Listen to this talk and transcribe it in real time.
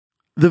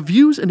The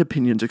views and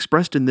opinions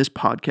expressed in this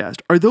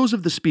podcast are those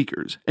of the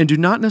speakers and do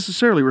not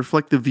necessarily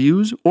reflect the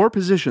views or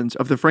positions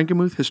of the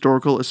Frankenmuth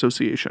Historical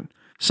Association.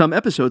 Some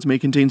episodes may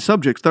contain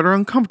subjects that are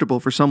uncomfortable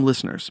for some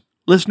listeners.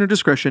 Listener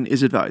discretion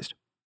is advised.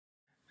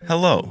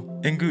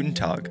 Hello, and Guten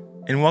Tag,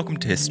 and welcome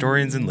to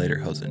Historians in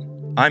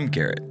Lederhosen. I'm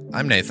Garrett.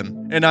 I'm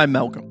Nathan. And I'm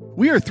Malcolm.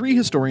 We are three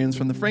historians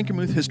from the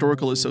Frankenmuth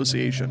Historical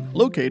Association,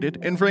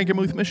 located in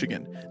Frankenmuth,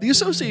 Michigan. The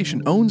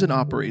association owns and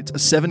operates a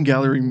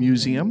 7-gallery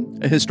museum,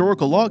 a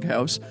historical log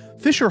house,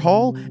 Fisher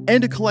Hall,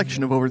 and a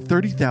collection of over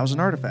 30,000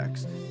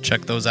 artifacts.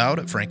 Check those out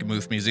at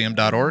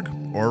frankenmuthmuseum.org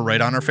or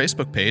right on our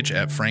Facebook page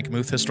at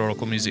Frankenmuth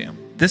Historical Museum.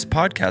 This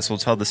podcast will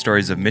tell the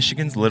stories of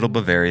Michigan's Little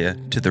Bavaria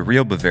to the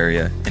real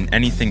Bavaria and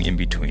anything in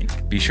between.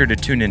 Be sure to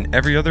tune in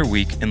every other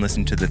week and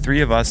listen to the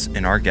three of us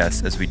and our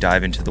guests as we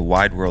dive into the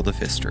wide world of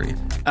history.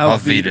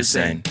 Auf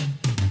Wiedersehen.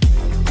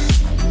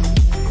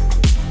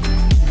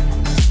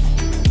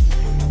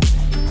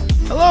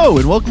 Hello,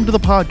 and welcome to the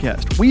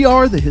podcast. We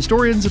are the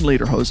Historians in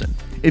Lederhosen.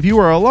 If you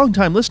are a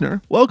longtime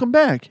listener, welcome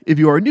back. If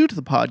you are new to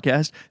the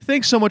podcast,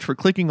 thanks so much for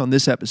clicking on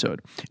this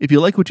episode. If you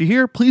like what you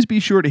hear, please be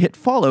sure to hit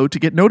follow to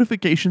get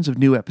notifications of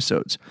new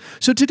episodes.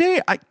 So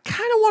today, I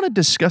kind of want to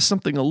discuss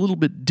something a little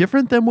bit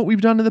different than what we've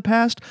done in the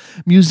past,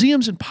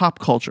 museums and pop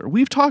culture.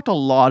 We've talked a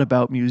lot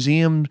about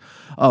museum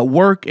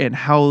work and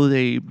how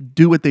they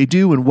do what they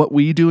do and what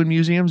we do in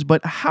museums,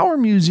 but how are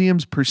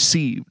museums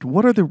perceived?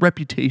 What are the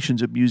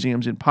reputations of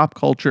museums in pop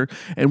culture,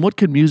 and what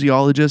can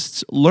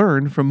museologists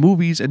learn from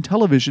movies and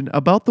television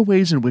about the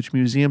ways in which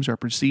museums are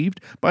perceived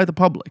by the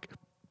public?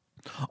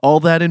 All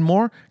that and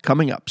more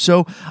coming up.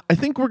 So I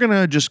think we're going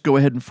to just go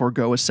ahead and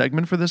forego a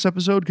segment for this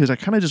episode because I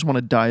kind of just want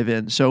to dive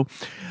in. So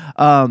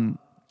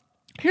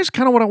here's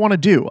kind of what I want to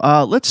do.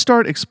 Let's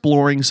start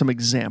exploring some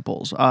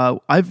examples.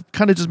 I've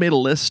kind of just made a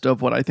list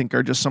of what I think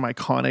are just some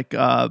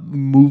iconic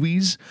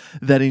movies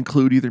that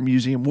include either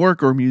museum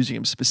work or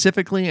museum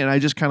specifically, and I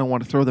just kind of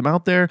want to throw them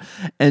out there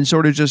and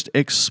sort of just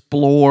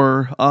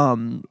explore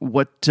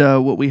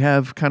what we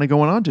have kind of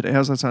going on today.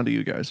 How's that sound to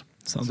you guys?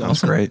 Sounds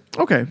awesome. Great.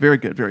 Okay, very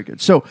good, very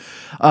good. So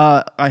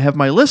I have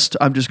my list.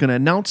 I'm just going to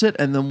announce it,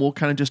 and then we'll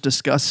kind of just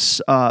discuss.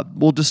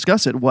 We'll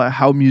discuss it.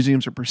 How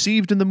museums are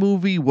perceived in the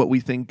movie, what we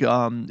think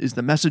is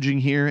the messaging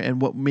here,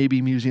 and what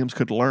maybe museums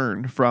could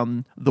learn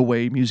from the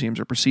way museums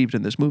are perceived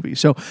in this movie.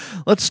 So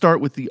let's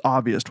start with the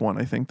obvious one.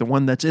 I think the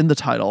one that's in the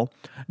title,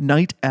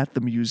 Night at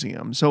the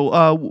Museum.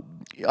 So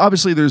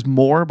obviously there's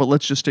more, but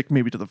let's just stick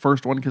maybe to the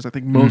first one because I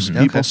think most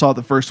people saw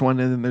the first one,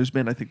 and then there's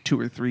been I think 2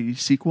 or 3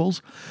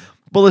 sequels.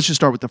 But let's just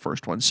start with the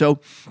first one.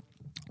 So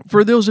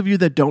for those of you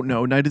that don't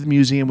know, Night at the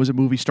Museum was a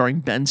movie starring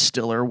Ben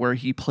Stiller where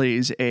he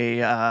plays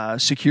a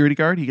security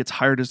guard. He gets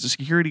hired as a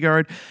security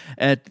guard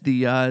at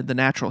the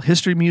Natural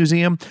History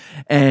Museum.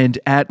 And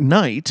at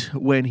night,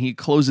 when he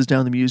closes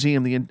down the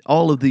museum,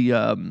 all of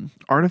the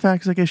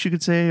artifacts, I guess you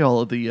could say, all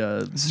of the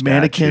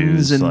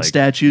mannequins and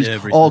statues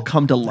all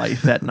come to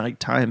life at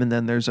nighttime. And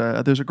then there's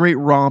a great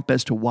romp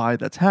as to why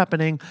that's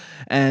happening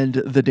and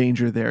the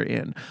danger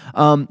therein.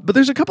 But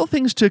there's a couple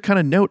things to kind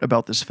of note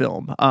about this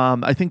film.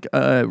 I think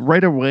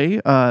right away,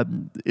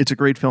 it's a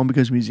great film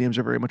because museums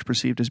are very much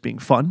perceived as being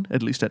fun,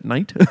 at least at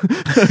night.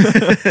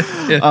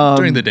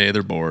 During the day,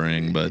 they're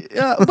boring, but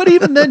but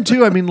even then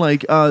too, I mean,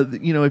 like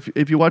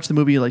if you watch the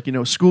movie, like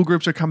school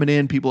groups are coming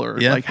in, people are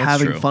like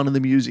having fun in the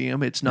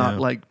museum. It's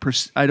not like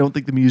I don't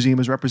think the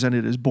museum is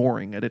represented as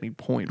boring at any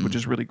point, which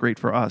is really great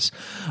for us.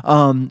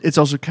 It's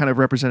also kind of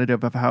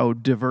representative of how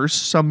diverse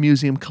some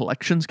museum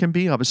collections can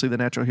be. Obviously, the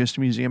Natural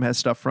History Museum has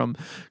stuff from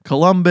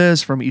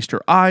Columbus, from Easter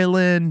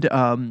Island,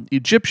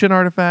 Egyptian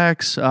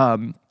artifacts.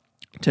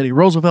 Teddy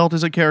Roosevelt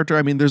is a character.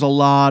 I mean, there's a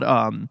lot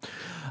of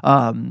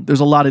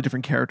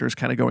different characters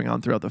kind of going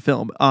on throughout the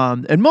film.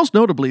 And most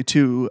notably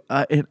too,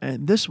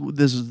 and this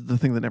is the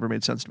thing that never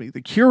made sense to me.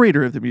 The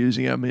curator of the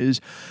museum is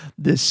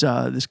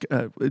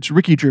it's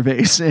Ricky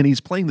Gervais, and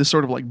he's playing this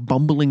sort of like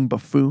bumbling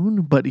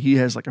buffoon, but he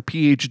has like a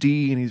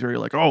PhD, and he's very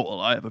like, oh, well,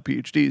 I have a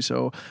PhD,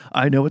 so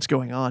I know what's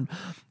going on.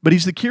 But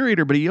he's the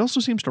curator, but he also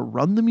seems to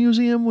run the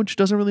museum, which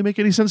doesn't really make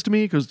any sense to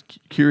me because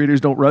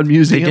curators don't run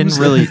museums.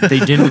 They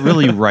didn't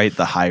really write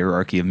the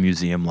hierarchy of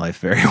museum life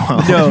very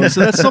well. No, so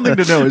that's something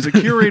to know. Is a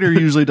curator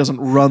usually doesn't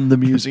run the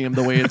museum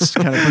the way it's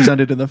kind of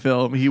presented in the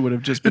film. He would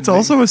have just been. It's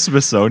also a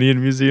Smithsonian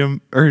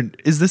museum, or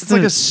is this? It's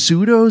like a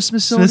pseudo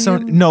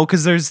Smithsonian. No,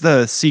 because there's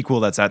the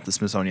sequel that's at the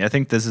Smithsonian. I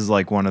think this is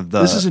like one of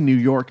the. This is in New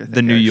York. I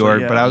think, New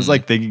York, but I was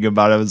like thinking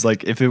about it. I was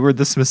like, if it were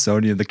the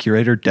Smithsonian, the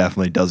curator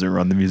definitely doesn't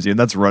run the museum.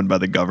 That's run by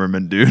the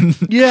government, dude.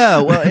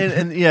 Yeah, well,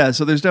 and yeah,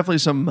 so there's definitely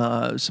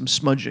some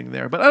smudging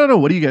there. But I don't know.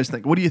 What do you guys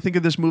think? What do you think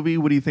of this movie?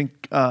 What do you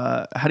think?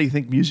 How do you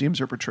think museums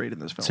are portrayed in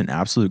this film? It's an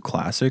absolute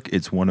classic.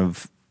 It's one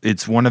of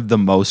the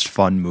most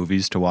fun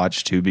movies to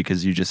watch too,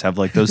 because you just have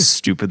like those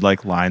stupid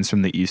like lines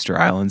from the Easter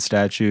Island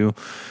statue,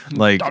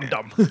 like dum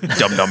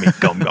dum dummy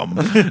gum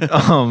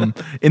gum,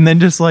 and then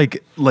just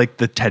like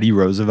the Teddy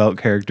Roosevelt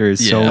character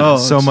is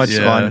so much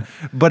fun,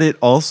 but it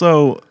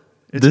also.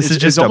 This is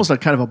just almost a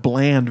kind of a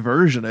bland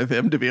version of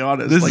him, to be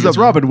honest. It's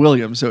Robin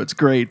Williams, so it's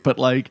great, but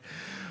like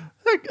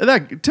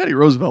That Teddy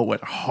Roosevelt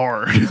went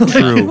hard.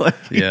 True.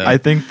 Yeah. I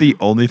think the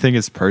only thing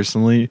is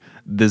personally,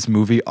 this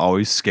movie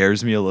always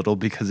scares me a little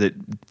because it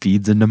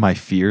feeds into my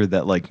fear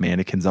that like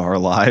mannequins are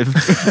alive.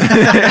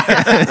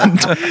 And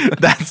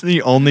that's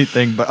the only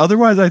thing. But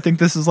otherwise, I think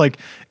this is like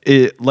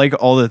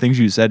all the things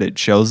you said. It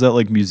shows that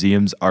like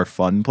museums are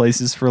fun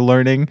places for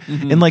learning,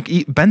 and like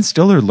Ben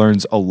Stiller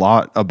learns a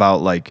lot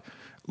about like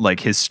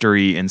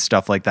history and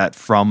stuff like that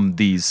from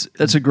these.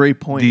 That's a great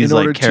point. These In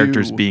like order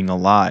characters to- being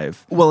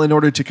alive. Well, in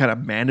order to kind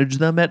of manage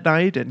them at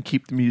night and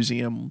keep the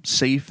museum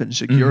safe and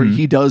secure,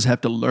 he does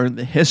have to learn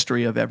the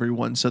history of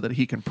everyone so that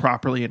he can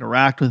properly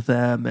interact with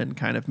them and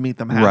kind of meet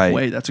them halfway.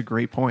 Right. That's a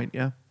great point.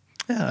 Yeah.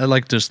 Yeah, I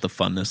like just the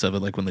funness of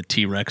it, like when the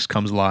T-Rex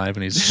comes alive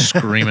and he's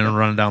screaming and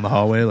running down the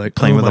hallway, like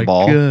Playing with my a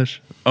ball.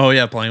 Gosh. Oh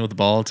yeah, playing with the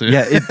ball too.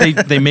 Yeah,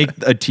 they make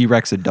a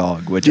T-Rex a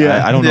dog, which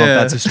Yeah. I don't know Yeah. if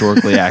that's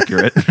historically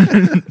accurate.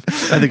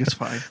 I think it's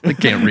fine. They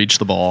can't reach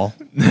the ball.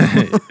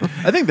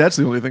 I think that's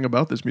the only thing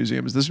about this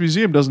museum is this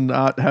museum does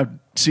not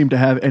seem to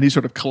have any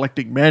sort of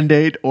collecting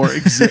mandate or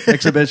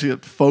exhibition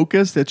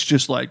focus. It's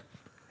just like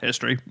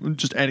history,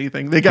 just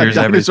anything. They got Here's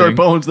dinosaur everything.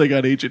 bones. They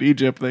got ancient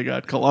Egypt. They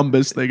got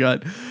Columbus. They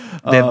got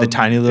They have the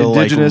tiny little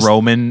indigenous-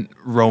 like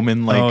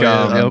Roman like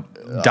Oh,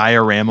 yeah.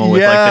 diorama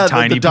with like the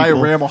tiny the people.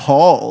 diorama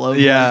hall. Of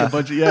Yeah. like a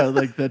bunch of,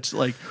 like that's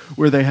like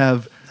where they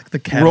have the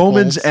catapults.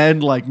 Romans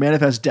and like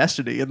Manifest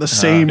Destiny in the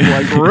same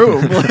like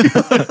room.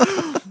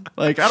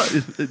 Like I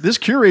don't, this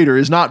curator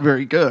is not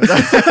very good.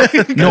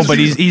 No, but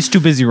he's too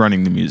busy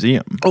running the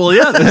museum. Well,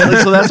 yeah,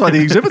 so that's why the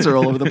exhibits are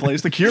all over the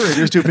place. The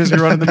curator's too busy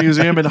running the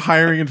museum and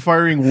hiring and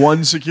firing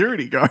one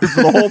security guard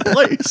for the whole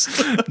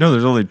place. No,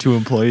 there's only 2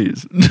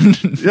 employees.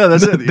 Yeah,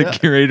 that's it. The Yeah.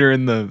 curator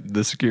and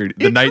the security,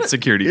 the night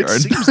security It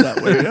guard. seems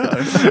that way.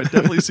 Yeah, it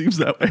definitely seems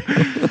that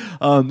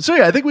way. So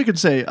yeah, I think we can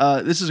say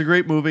this is a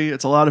great movie.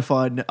 It's a lot of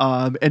fun,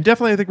 and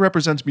definitely I think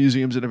represents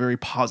museums in a very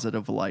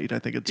positive light. I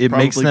think it's It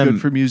probably makes them-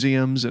 good for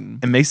museums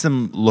and It makes them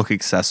look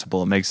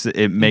accessible.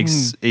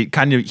 It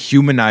kind of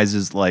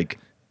humanizes like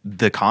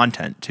the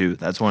content too.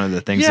 That's one of the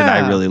things that I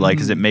Yeah. really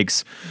like is it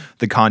makes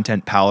the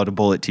content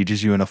palatable. It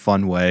teaches you in a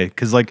fun way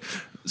because like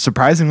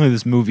surprisingly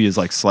this movie is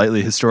like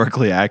slightly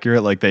historically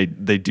accurate. Like they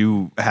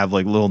do have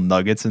like little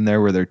nuggets in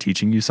there where they're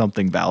teaching you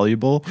something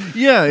valuable.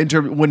 yeah. In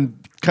terms when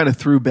kind of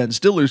through Ben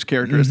Stiller's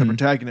character as the Mm-hmm.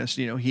 protagonist,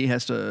 he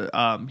has to.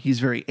 He's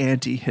very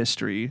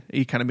anti-history.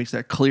 He kind of makes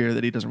that clear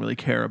that he doesn't really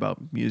care about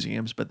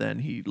museums, but then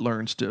he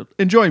learns to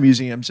enjoy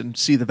museums and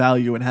see the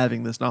value in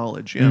having this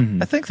knowledge. Yeah.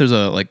 Mm-hmm. I think there's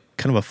a like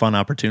kind of a fun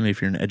opportunity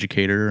if you're an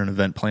educator or an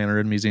event planner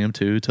in a museum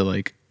too to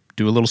like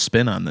do a little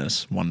spin on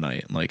this one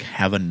night and like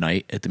have a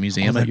night at the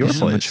museum at That'd your be place.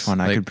 so much fun.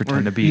 I Like, could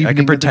pretend to or be. I evening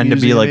could at the pretend to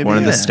be museum, like one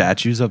of maybe. the Yeah.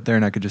 statues up there,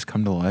 and I could just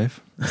come to life.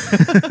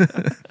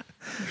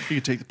 You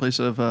could take the place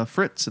of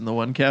Fritz in the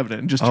one cabinet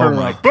and just Oh turn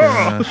my around.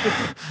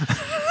 gosh.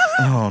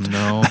 Oh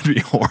no. That'd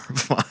be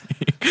horrifying.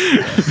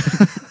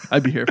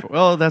 I'd be here for.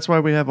 Well, that's why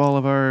we have all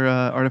of our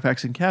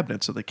artifacts in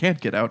cabinets, so they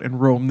can't get out and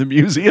roam the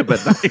museum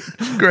at night.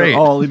 Great. They're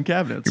all in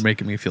cabinets. You're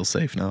making me feel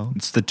safe now.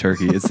 It's the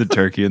turkey. It's the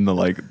turkey in the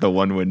like the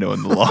one window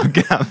in the log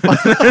cabin.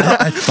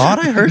 I thought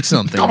I heard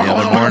something the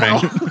other morning.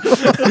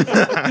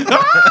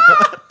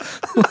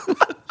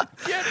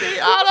 Get me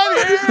out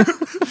of here!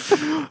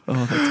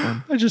 Oh, that's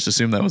fun. I just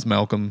assumed that was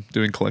Malcolm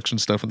doing collection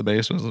stuff in the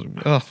base. I was like,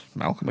 oh,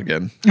 Malcolm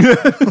again.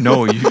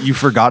 No, you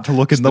forgot to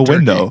look in the the turkey.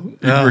 window.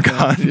 You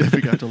forgot. Yeah,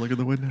 we got to look at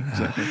the window.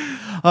 Exactly.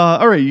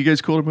 All right, you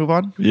guys cool to move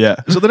on? Yeah.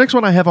 So the next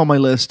one I have on my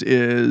list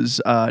is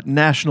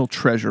National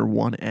Treasure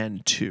 1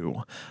 and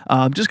 2.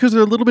 Just because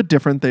they're a little bit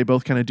different. They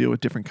both kind of deal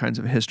with different kinds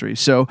of history.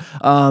 So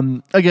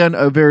again,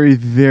 a very,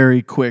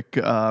 very quick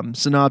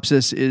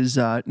synopsis is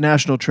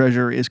National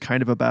Treasure is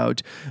kind of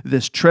about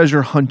this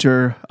treasure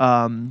hunter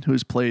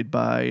who's played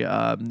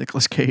by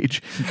Nicolas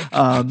Cage.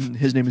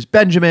 His name is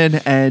Benjamin.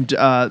 And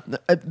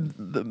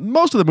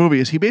most of the movie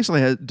is he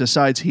basically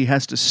decides he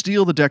has to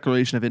steal the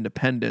Declaration of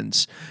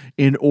Independence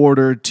in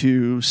order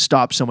to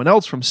stop someone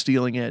else from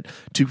stealing it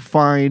to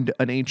find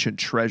an ancient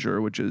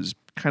treasure, which is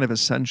kind of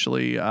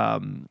essentially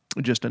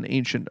just an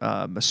ancient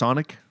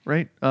Masonic,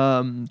 right?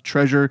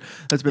 Treasure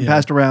that's been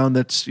passed around.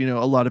 That's a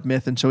lot of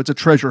myth, and so it's a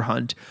treasure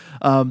hunt.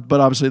 But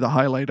obviously, the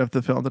highlight of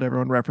the film that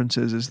everyone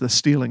references is the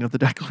stealing of the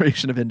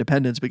Declaration of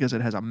Independence because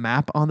it has a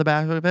map on the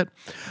back of it.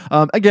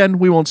 Again,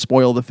 we won't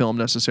spoil the film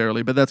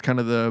necessarily, but that's kind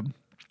of the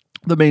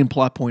main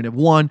plot point of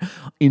 1.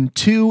 In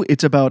 2,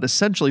 it's about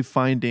essentially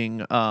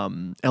finding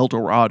El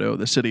Dorado,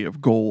 the city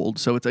of gold.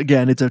 So it's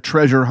a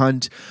treasure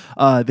hunt.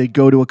 They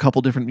go to a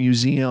couple different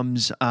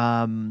museums.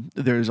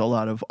 There's a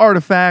lot of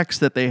artifacts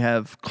that they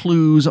have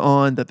clues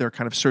on that they're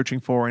kind of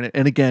searching for.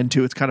 And again,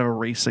 too, it's kind of a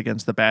race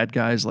against the bad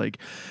guys. Like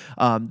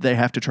they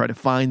have to try to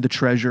find the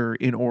treasure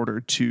in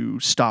order to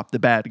stop the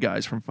bad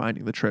guys from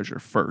finding the treasure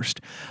first.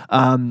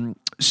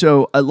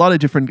 So a lot of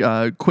different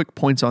quick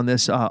points on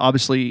this.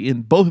 Obviously,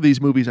 in both of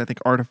these movies, I think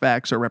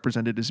artifacts are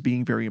represented as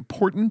being very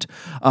important.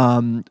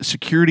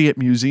 Security at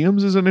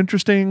museums is an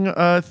interesting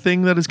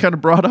thing that is kind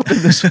of brought up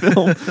in this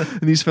film.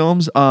 In these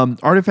films,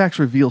 artifacts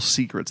reveal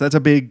secrets. That's a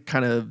big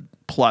kind of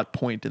plot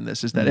point in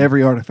this, is that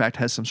every artifact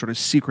has some sort of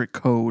secret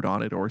code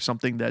on it or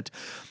something that's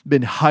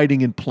been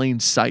hiding in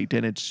plain sight,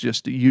 and it's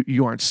just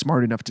you aren't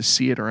smart enough to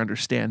see it or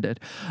understand it.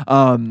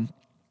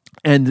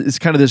 And it's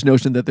kind of this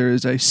notion that there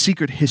is a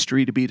secret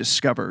history to be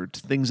discovered,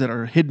 things that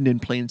are hidden in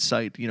plain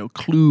sight,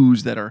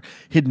 clues that are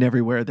hidden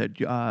everywhere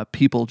that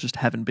people just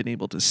haven't been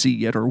able to see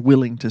yet or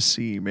willing to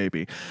see,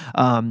 maybe.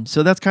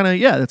 So that's kind of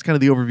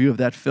the overview of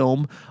that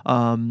film,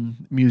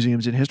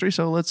 Museums in History.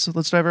 So let's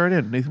dive right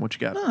in. Nathan, what you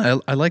got?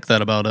 I like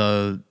that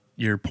about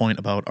your point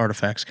about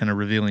artifacts kind of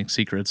revealing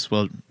secrets.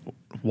 Well,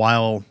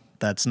 while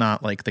that's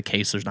not like the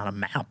case, there's not a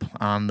map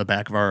on the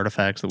back of our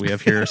artifacts that we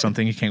have here or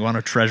something. You can't go on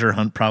a treasure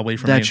hunt probably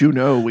from that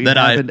we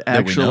haven't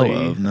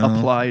actually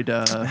applied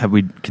have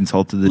we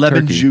consulted the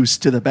lemon turkey? Juice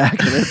to the back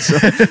of it.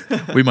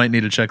 So. We might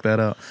need to check that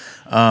out.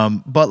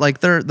 But like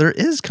there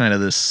is kind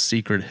of this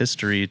secret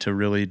history to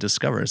really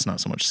discover. It's not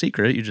so much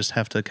secret. You just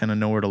have to kind of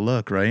know where to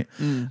look, right?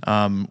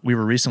 We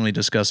were recently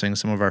discussing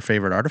some of our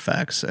favorite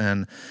artifacts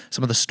and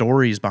some of the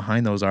stories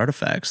behind those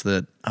artifacts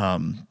that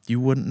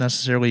you wouldn't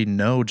necessarily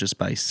know just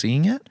by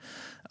seeing it.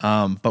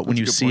 But when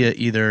you see it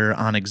either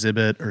on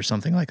exhibit or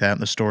something like that,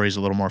 and the story's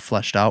a little more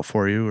fleshed out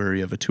for you, or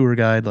you have a tour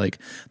guide, like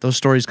those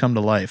stories come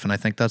to life. And I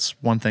think that's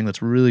one thing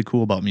that's really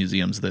cool about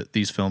museums that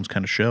these films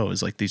kind of show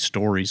is like these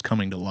stories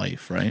coming to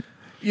life, right?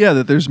 Yeah,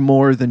 that there's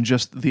more than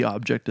just the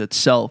object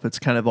itself. It's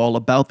kind of all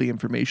about the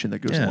information that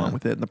goes along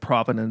with it and the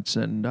provenance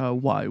and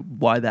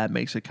why that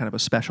makes it kind of a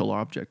special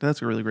object.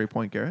 That's a really great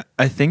point, Garrett.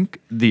 I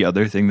think the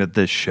other thing that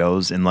this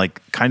shows in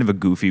like kind of a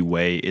goofy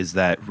way is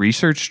that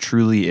research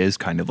truly is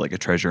kind of like a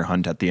treasure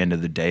hunt at the end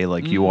of the day.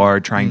 Like you are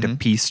trying to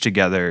piece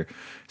together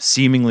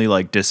seemingly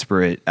like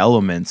disparate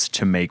elements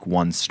to make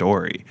one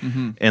story.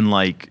 And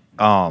like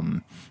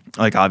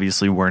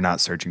obviously we're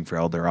not searching for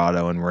El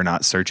Dorado and we're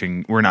not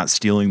stealing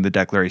the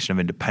Declaration of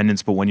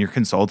Independence, but when you're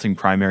consulting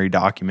primary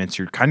documents,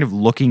 you're kind of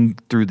looking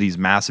through these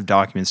massive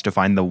documents to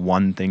find the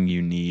one thing you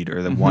need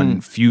or the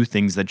one few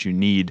things that you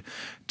need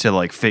to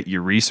like fit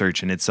your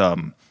research. And it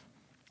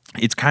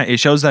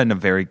shows that in a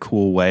very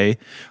cool way.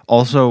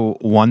 Also,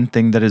 one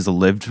thing that has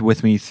lived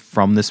with me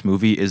from this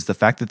movie is the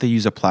fact that they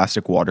use a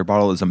plastic water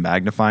bottle as a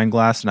magnifying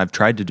glass, and I've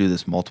tried to do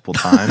this multiple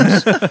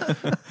times.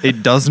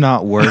 It does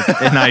not work,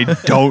 and I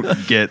don't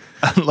get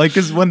like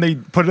because when they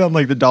put it on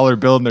like the dollar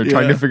bill and they're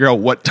trying to figure out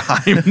what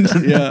time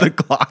the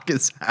clock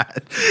is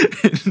at,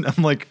 and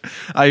I'm like,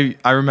 I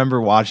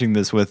remember watching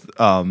this with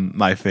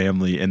my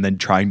family and then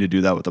trying to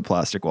do that with a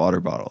plastic water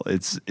bottle.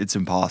 It's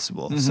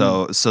impossible.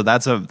 So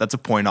that's a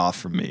point off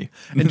for me.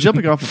 And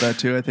jumping off of that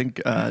too, I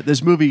think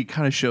this movie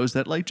kind of shows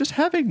that like just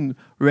having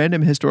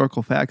random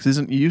historical facts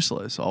isn't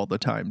useless all the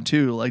time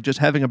too. Like just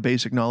having a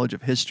basic knowledge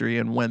of history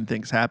and when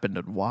things happened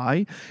and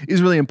why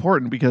is really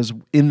important, because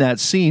in that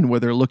scene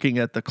where they're looking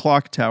at the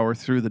clock tower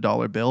through the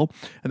dollar bill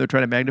and they're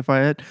trying to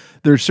magnify it,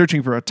 they're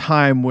searching for a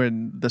time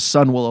when the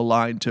sun will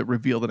align to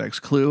reveal the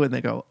next clue, and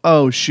they go,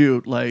 oh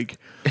shoot, like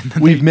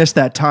we've missed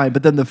that time.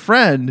 But then the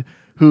friend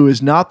who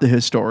is not the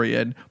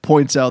historian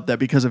points out that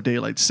because of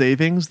daylight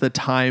savings, the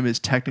time is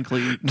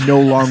technically no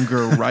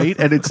longer right.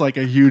 And it's like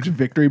a huge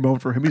victory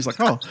moment for him. He's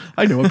like, oh,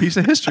 I know a piece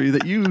of history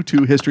that you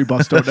two history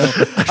buffs don't know.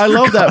 I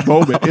love that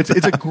moment.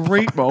 It's a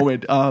great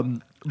moment.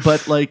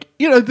 But like,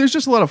 there's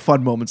just a lot of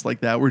fun moments like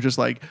that where just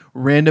like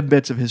random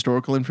bits of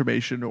historical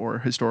information or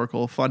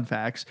historical fun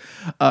facts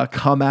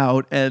come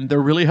out and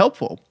they're really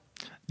helpful.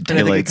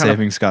 Daylight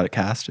savings got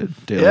casted.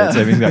 Daylight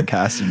savings got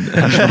casted in the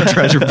National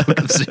Treasure Book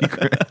of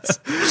Secrets.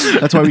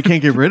 That's why we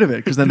can't get rid of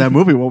it, because then that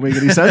movie won't make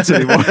any sense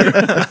anymore.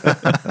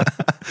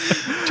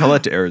 Tell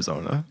that to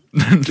Arizona.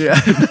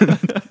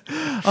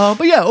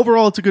 But yeah,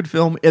 overall, it's a good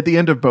film. At the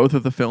end of both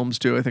of the films,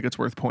 too, I think it's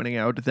worth pointing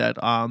out that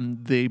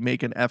they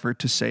make an effort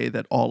to say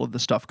that all of the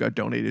stuff got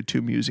donated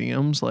to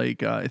museums.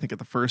 Like, I think at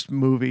the first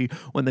movie,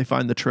 when they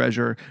find the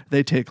treasure,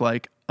 they take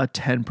like a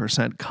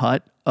 10%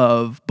 cut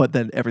but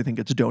then everything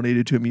gets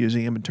donated to a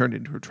museum and turned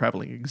into a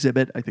traveling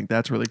exhibit. I think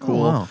that's really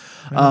cool. Oh,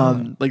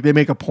 wow. Like they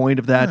make a point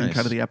of that Nice. in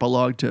kind of the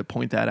epilogue to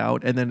point that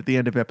out. And then at the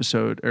end of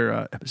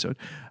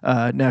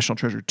National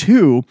Treasure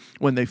 2,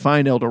 when they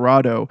find El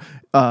Dorado,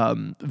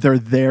 they're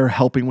there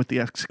helping with the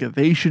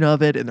excavation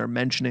of it, and they're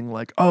mentioning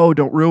like, oh,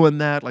 don't ruin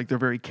that. Like they're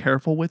very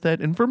careful with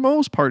it. And for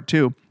most part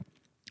too,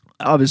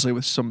 obviously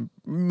with some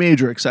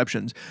major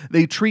exceptions,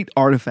 they treat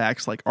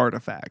artifacts like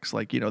artifacts.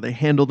 Like, they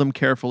handle them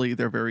carefully.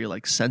 They're very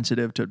like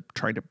sensitive to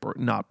trying to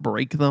not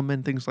break them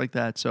and things like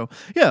that. So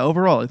yeah,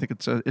 overall, I think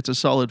it's a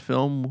solid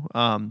film,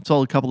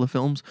 solid couple of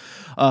films.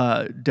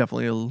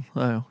 Definitely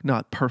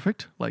not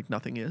perfect, like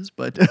nothing is,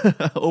 but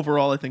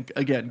overall, I think,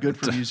 again, good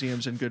for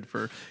museums and good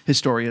for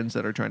historians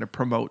that are trying to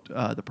promote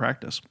the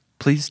practice.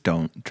 Please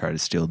don't try to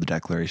steal the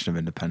Declaration of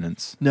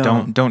Independence.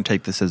 No. Don't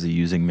take this as a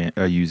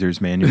user's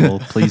manual.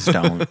 Please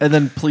don't. And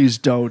then please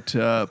don't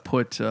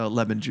put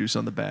lemon juice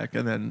on the back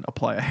and then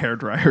apply a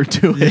hairdryer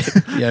to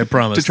it. Yeah, I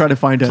promise. To try to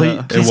find Please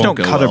won't don't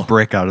go cut well. a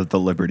brick out of the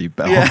Liberty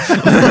Bell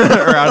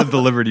or out of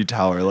the Liberty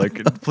Tower.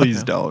 Like,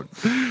 please don't.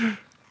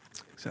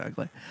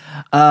 Exactly.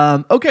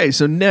 Okay,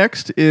 so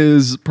next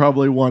is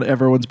probably one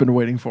everyone's been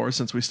waiting for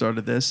since we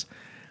started this.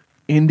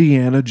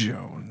 Indiana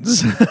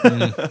Jones.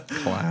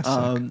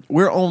 Classic.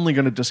 We're only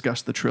going to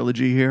discuss the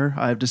trilogy here.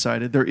 I've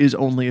decided there is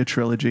only a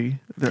trilogy.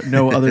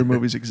 No other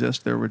movies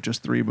exist. There were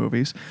just 3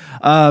 movies.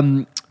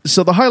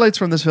 So the highlights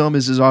from this film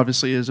is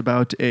obviously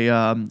about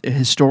a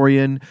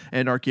historian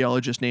and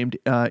archaeologist named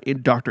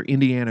Dr.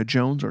 Indiana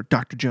Jones, or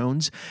Dr.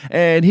 Jones,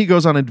 and he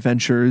goes on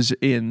adventures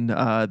in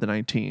the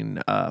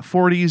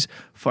 1940s,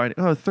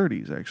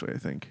 30s actually, I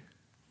think.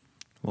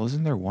 Well,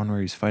 isn't there one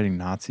where he's fighting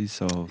Nazis?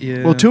 So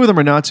Yeah. Well, 2 of them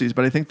are Nazis,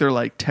 but I think they're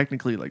like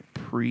technically like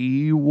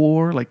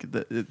pre-war. Like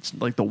it's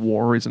like the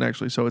war isn't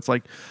actually. So it's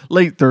like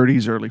late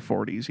 30s, early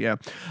 40s. Yeah.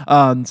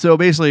 So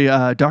basically,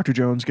 Dr.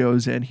 Jones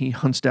goes and he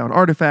hunts down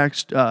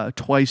artifacts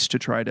twice to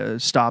try to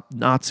stop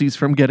Nazis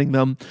from getting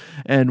them,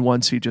 and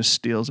once he just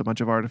steals a bunch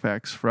of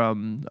artifacts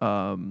from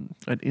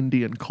an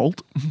Indian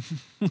cult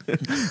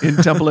in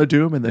Temple of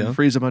Doom, and then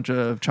frees a bunch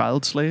of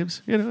child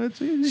slaves. You know,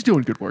 he's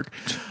doing good work.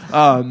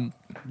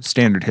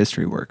 standard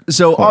history work.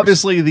 So of course.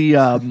 obviously the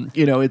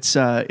it's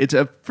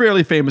a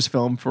fairly famous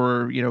film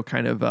for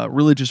kind of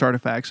religious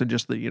artifacts and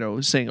just the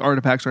saying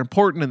artifacts are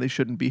important and they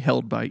shouldn't be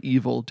held by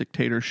evil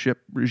dictatorship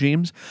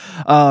regimes.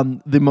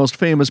 The most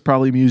famous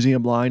probably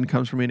museum line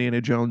comes from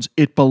Indiana Jones.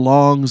 "It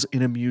belongs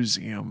in a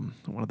museum."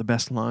 One of the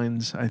best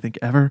lines I think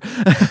ever.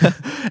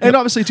 And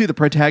obviously too, the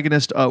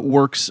protagonist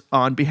works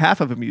on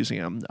behalf of a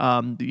museum.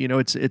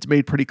 It's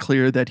made pretty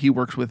clear that he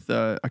works with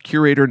a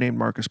curator named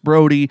Marcus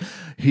Brody.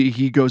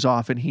 He goes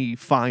off and he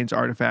finds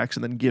artifacts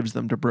and then gives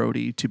them to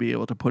Brody to be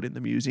able to put in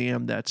the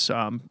museum that's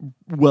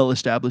well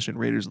established in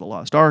Raiders of the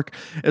Lost Ark,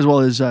 as well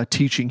as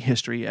teaching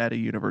history at a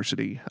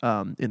university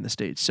in the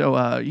States. So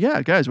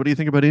guys, what do you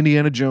think about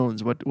Indiana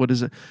Jones? What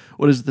does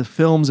the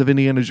films of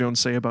Indiana Jones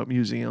say about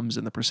museums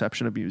and the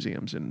perception of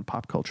museums in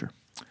pop culture?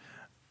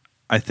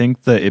 I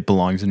think that It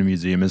Belongs in a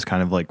Museum is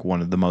kind of like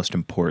one of the most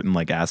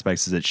important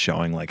aspects, is it's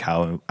showing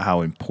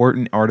how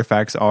important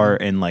artifacts are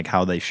and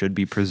how they should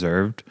be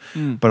preserved.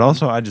 But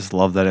also I just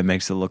love that it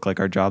makes it look like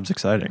our job's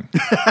exciting.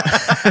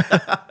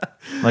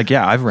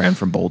 I've ran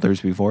from boulders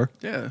before.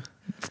 Yeah.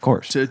 Of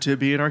course. To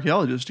be an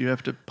archaeologist, you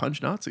have to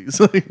punch Nazis.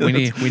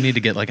 We need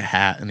to get a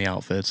hat in the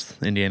outfits,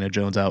 Indiana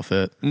Jones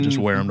outfit, and just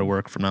wear them to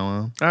work from now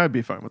on. I'd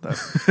be fine with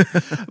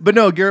that. But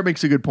no, Garrett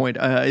makes a good point.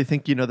 I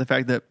think the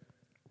fact that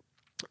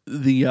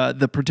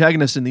the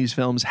protagonist in these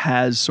films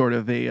has sort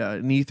of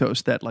an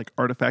ethos that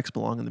artifacts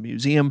belong in the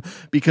museum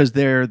because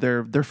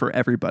they're for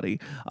everybody.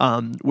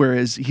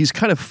 Whereas he's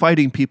kind of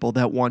fighting people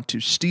that want to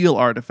steal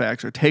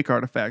artifacts or take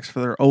artifacts for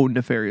their own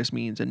nefarious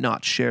means and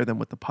not share them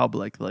with the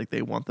public.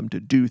 They want them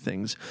to do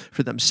things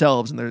for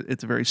themselves, and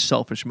it's a very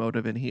selfish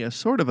motive. And he has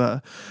sort of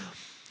a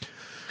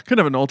kind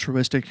of an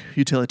altruistic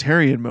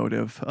utilitarian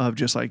motive of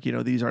just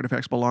these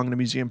artifacts belong in a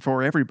museum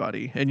for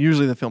everybody. And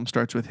usually the film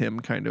starts with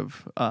him kind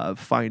of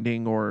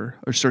finding or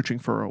searching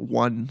for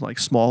one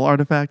small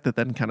artifact that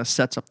then kind of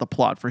sets up the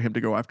plot for him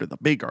to go after the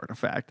big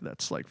artifact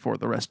that's for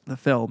the rest of the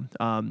film.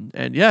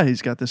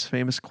 He's got this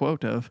famous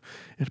quote of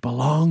 "It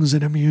belongs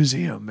in a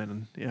museum,"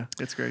 and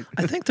it's great.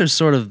 I think there's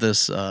sort of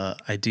this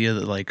idea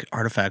that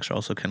artifacts are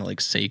also kind of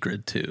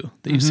sacred too,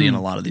 that you see in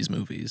a lot of these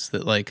movies,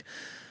 that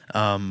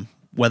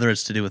whether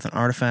it's to do with an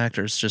artifact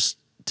or it's just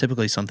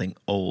typically something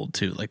old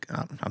too.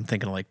 I'm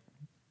thinking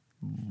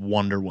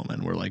Wonder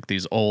Woman, where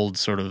these old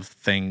sort of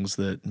things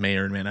that may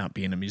or may not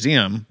be in a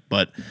museum,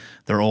 but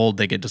they're old,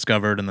 they get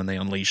discovered, and then they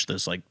unleash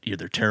this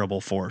either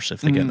terrible force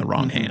if they get in the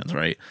wrong hands,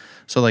 right?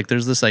 So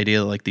there's this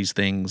idea that these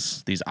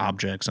things, these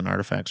objects and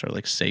artifacts are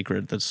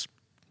sacred. That's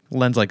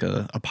lends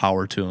a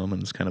power to them,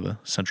 and it's kind of a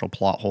central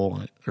plot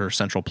hole or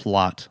central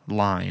plot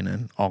line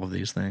in all of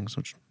these things,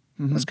 which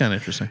that's kind of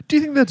interesting. Do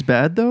you think that's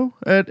bad though?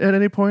 At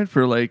any point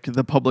for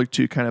the public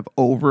to kind of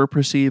over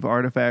perceive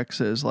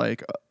artifacts as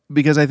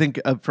because I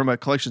think from a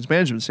collections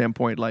management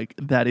standpoint,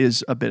 that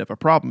is a bit of a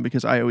problem,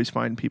 because I always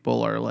find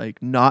people are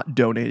not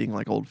donating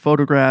old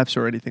photographs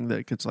or anything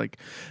that gets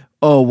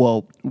oh,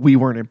 well, we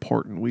weren't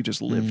important. We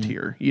just lived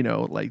here.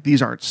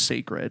 These aren't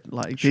sacred.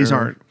 These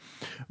aren't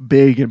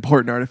big,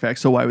 important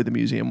artifacts. So why would the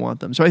museum want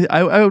them? So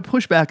I would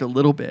push back a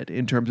little bit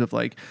in terms of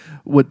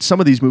what some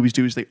of these movies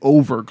do is they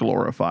over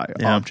glorify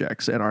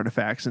objects and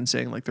artifacts and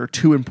saying they're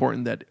too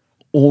important that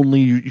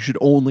you should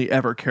only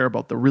ever care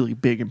about the really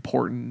big,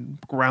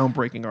 important,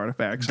 groundbreaking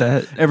artifacts.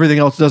 Everything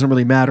else doesn't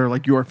really matter,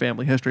 your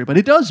family history, but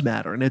it does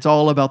matter, and it's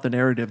all about the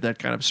narrative that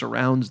kind of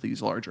surrounds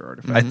these larger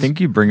artifacts. I think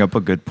you bring up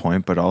a good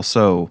point, but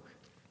also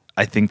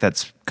I think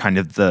that's kind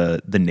of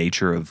the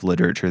nature of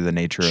literature, the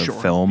nature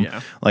of film.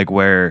 Yeah.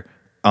 Where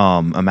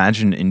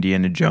imagine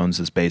Indiana Jones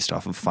is based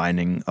off of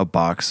finding a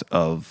box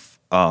of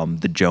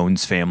the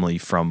Jones family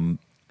from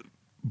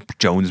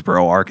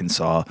Jonesboro,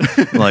 Arkansas.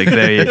 We're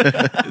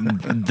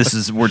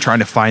trying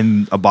to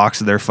find a box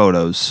of their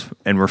photos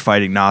and we're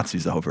fighting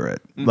Nazis over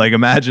it.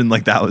 Imagine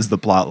that was the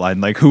plot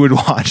line. Who would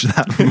watch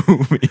that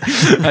movie?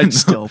 I'd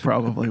still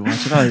probably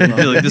watch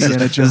it.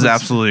 This is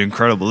absolutely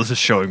incredible. This is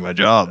showing my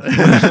job.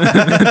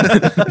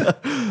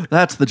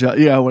 That's the job.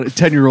 Yeah, when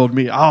 10-year-old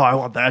me, I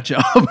want that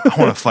job. I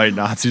want to fight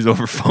Nazis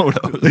over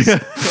photos.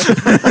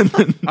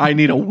 I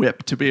need a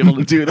whip to be able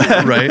to do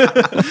that. Right.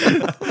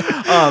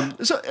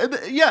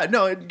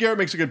 Garrett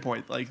makes a good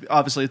point. Like,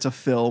 obviously, it's a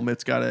film.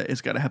 It's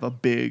gotta have a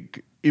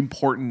big,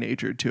 important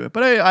nature to it.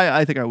 But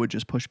I think I would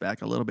just push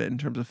back a little bit in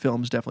terms of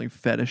films definitely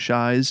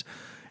fetishize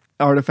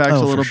artifacts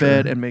a little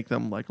bit and make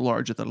them like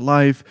larger than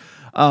life.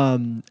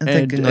 And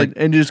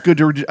just good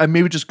to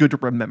maybe just good to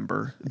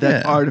remember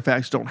that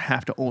artifacts don't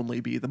have to only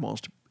be the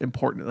most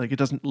important. Like, it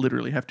doesn't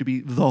literally have to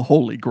be the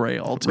Holy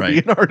Grail to be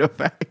an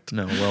artifact.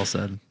 No, well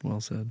said. Well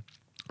said.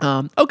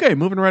 Okay,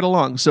 moving right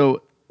along.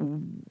 So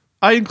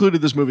I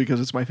included this movie because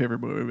it's my favorite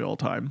movie of all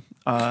time.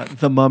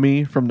 The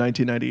Mummy from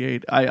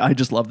 1998. I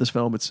just love this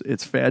film.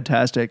 It's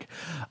fantastic.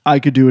 I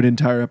could do an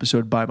entire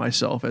episode by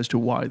myself as to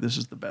why this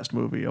is the best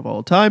movie of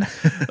all time,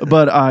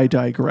 but I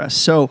digress.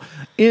 So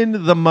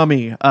in The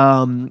Mummy,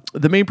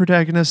 the main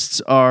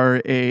protagonists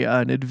are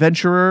an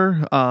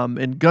adventurer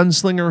and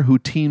gunslinger who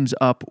teams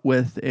up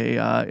with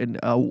an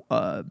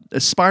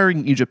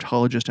aspiring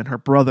Egyptologist and her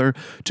brother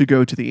to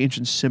go to the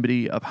ancient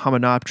city of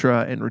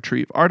Hamunaptra and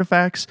retrieve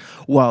artifacts.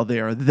 While they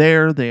are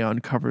there, they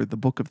uncover the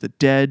Book of the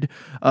Dead,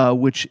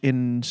 which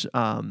when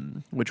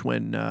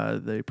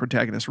the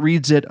protagonist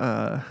reads it,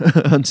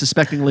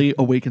 unsuspectingly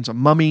awakens a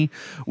mummy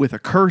with a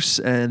curse,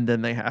 and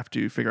then they have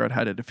to figure out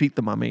how to defeat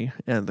the mummy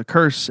and the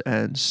curse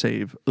and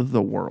save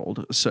the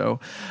world. So,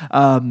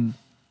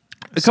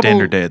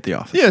 Standard day at the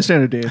office. Yeah,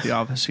 standard day at the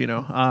office,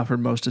 for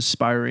most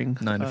aspiring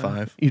 9 to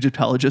 5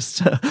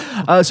 Egyptologists.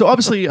 So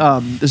obviously,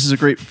 this is a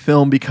great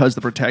film because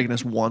the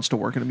protagonist wants to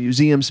work in a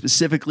museum.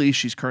 Specifically,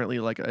 she's currently,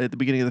 like, at the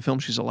beginning of the film,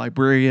 she's a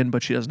librarian,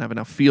 but she doesn't have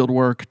enough field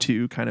work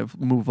to kind of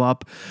move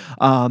up.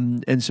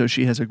 And so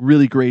she has a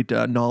really great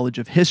knowledge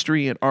of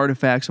history and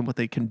artifacts and what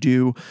they can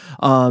do.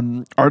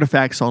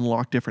 Artifacts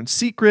unlock different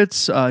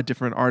secrets.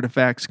 Different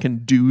artifacts can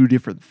do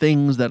different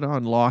things that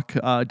unlock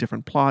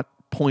different plot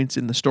points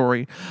in the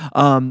story.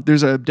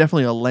 There's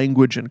definitely a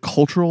language and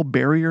cultural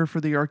barrier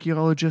for the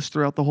archaeologists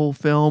throughout the whole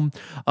film.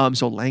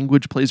 So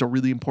language plays a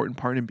really important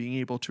part in being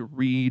able to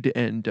read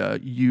and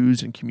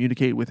use and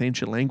communicate with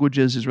ancient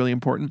languages is really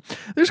important.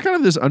 There's kind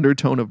of this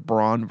undertone of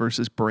brawn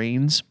versus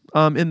brains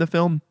in the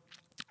film.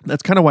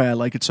 That's kind of why I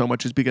like it so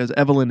much, is because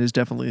Evelyn is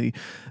definitely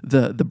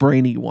the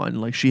brainy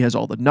one. Like, she has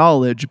all the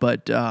knowledge,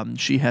 but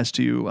she has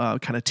to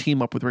kind of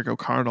team up with Rick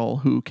O'Connell,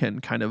 who can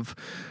kind of,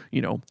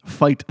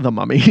 fight the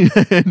mummy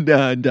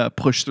and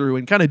push through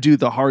and kind of do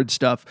the hard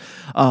stuff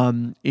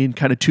in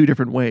kind of two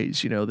different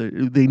ways.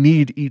 They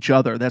need each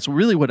other. That's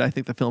really what I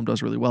think the film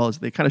does really well, is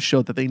they kind of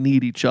show that they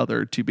need each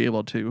other to be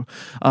able to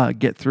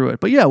get through it.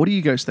 But yeah, what do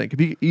you guys think?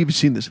 You've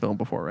seen this film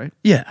before, right?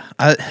 Yeah,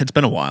 it's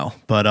been a while,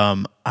 but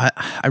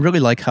I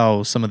really like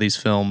how some of these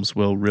films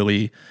will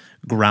really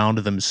ground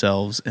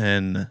themselves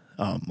in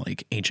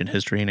like ancient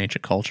history and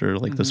ancient culture,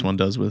 like this one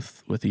does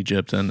with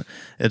Egypt, and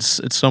it's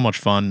so much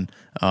fun.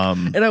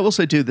 And I will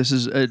say too, this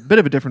is a bit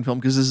of a different film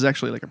because this is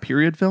actually like a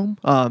period film.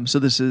 So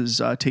this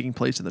is taking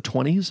place in the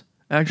 20s.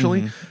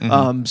 Actually,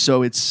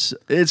 so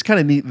it's kind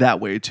of neat that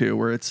way too,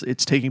 where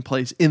it's taking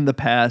place in the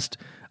past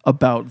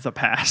about the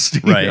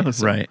past.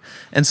 Right.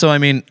 And so, I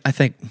mean, I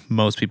think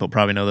most people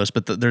probably know this,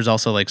 but there's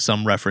also like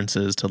some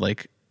references to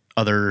like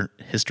other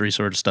history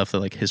sort of stuff that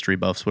like history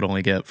buffs would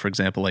only get. For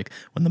example, like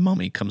when the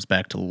mummy comes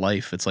back to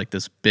life, it's like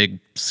this big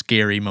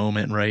scary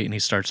moment, right? And he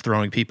starts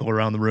throwing people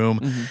around the room,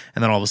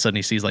 and then all of a sudden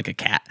he sees like a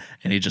cat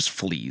and he just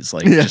flees,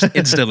 like just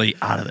instantly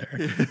out of there.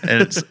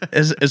 And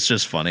it's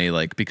just funny,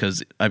 like,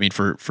 because I mean,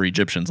 for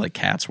Egyptians, like,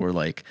 cats were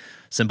like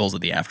symbols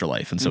of the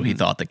afterlife, and so he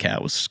thought the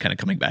cat was kind of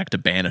coming back to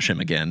banish him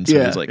again. So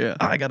he was like,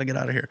 I gotta get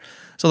out of here.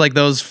 So like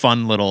those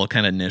fun little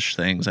kind of niche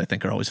things I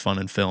think are always fun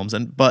in films,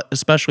 but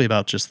especially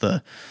about just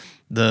the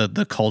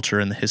culture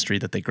and the history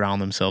that they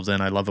ground themselves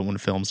in. I love it when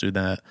films do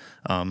that.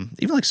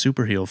 Even like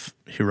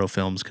superhero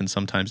films can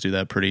sometimes do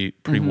that pretty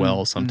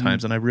well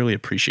sometimes, and I really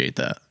appreciate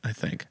that. I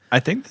think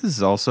this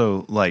is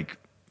also like,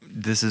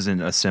 this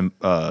isn't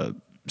a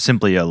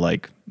simply a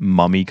like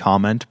mummy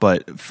comment,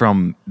 but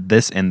from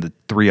this and the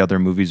three other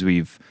movies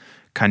we've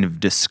kind of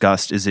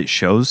discussed, is it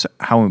shows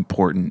how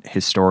important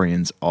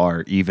historians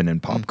are even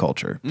in pop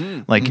culture.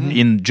 Like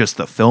in just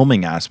the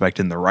filming aspect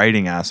and the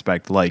writing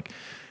aspect, like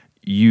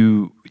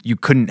you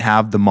couldn't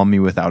have The Mummy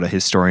without a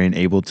historian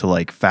able to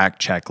like fact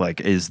check, like,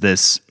 is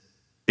this,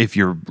 if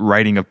you're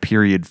writing a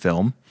period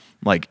film,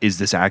 like, is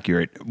this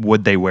accurate?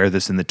 Would they wear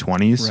this in the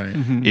 20s?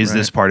 Right. Is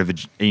this part of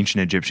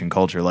ancient Egyptian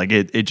culture? Like,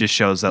 it just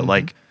shows that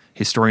like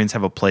historians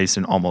have a place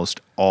in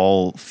almost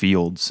all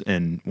fields,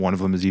 and one of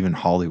them is even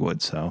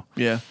Hollywood. So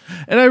yeah,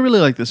 and I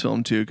really like this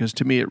film too, because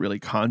to me it really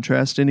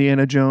contrasts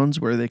Indiana Jones,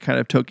 where they kind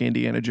of took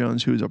Indiana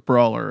Jones, who's a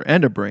brawler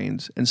and a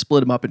brains, and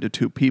split him up into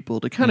two people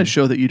to kind of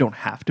show that you don't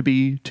have to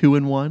be two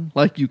in one.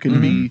 Like, you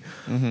can be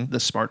the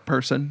smart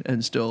person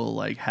and still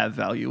like have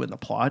value in the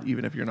plot,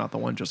 even if you're not the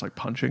one just like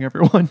punching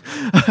everyone.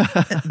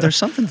 There's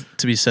something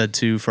to be said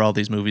too for all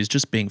these movies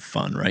just being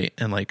fun, right?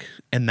 And like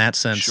in that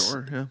sense,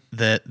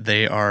 that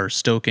they are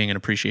stoking an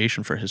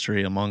appreciation for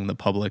history among the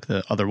public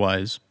that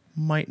otherwise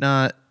might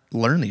not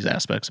learn these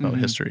aspects about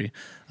history.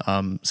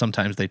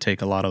 Sometimes they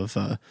take a lot of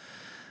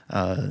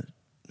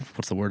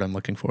what's the word I'm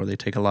looking for? They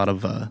take a lot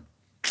of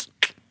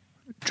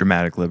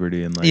Dramatic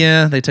liberty and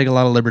like they take a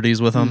lot of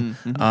liberties with them.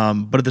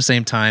 But at the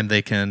same time,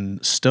 they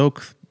can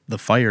stoke the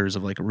fires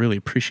of like really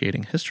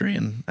appreciating history,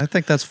 and I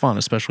think that's fun,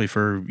 especially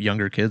for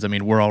younger kids. I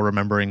mean, we're all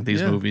remembering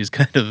these movies.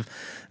 Kind of,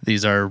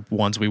 these are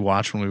ones we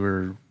watched when we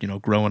were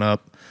growing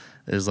up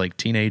as like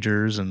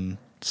teenagers and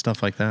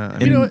stuff like that. I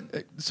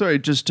mean, sorry,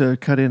 just to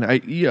cut in.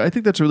 I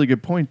think that's a really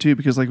good point too,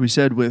 because like we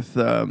said with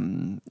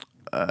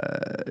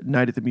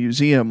Night at the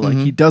Museum, like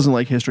he doesn't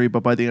like history,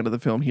 but by the end of the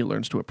film he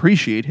learns to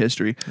appreciate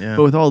history.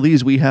 But with all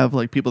these, we have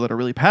like people that are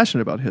really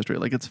passionate about history.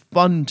 Like it's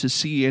fun to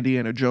see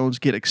Indiana Jones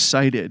get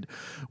excited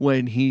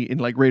when he in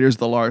like Raiders of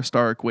the Lost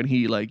Ark, when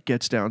he like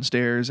gets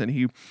downstairs and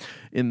he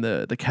in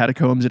the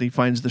catacombs and he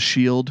finds the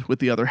shield with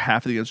the other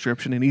half of the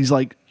inscription, and he's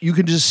like, you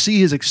can just see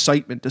his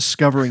excitement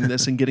discovering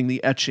this and getting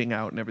the etching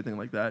out and everything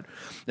like that.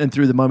 And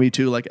through The Mummy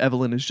too, like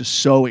Evelyn is just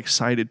so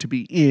excited to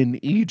be in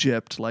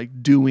Egypt,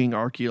 like doing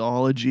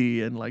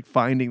archaeology and like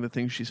finding the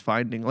things she's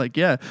finding. Like,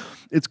 yeah,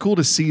 it's cool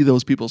to see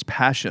those people's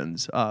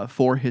passions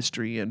for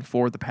history and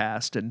for the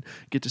past, and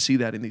get to see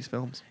that in these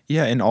films.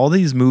 Yeah, and all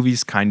these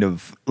movies kind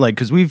of like,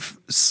 because we've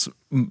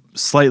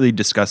slightly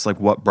discussed like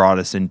what brought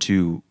us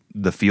into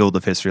the field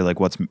of history,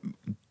 like what's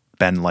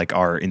been like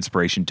our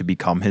inspiration to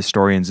become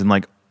historians, and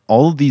like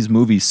all of these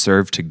movies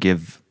serve to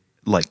give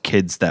like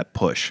kids that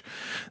push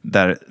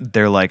that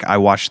they're like, I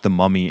watched The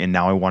Mummy and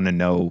now I want to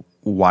know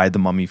why the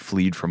mummy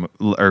fled from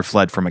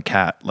a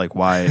cat. Like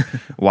why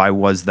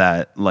was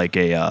that like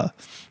a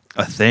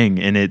thing?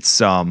 And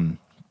it's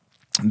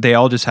they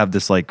all just have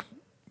this like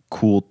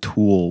cool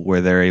tool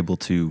where they're able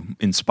to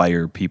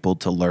inspire people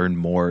to learn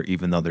more,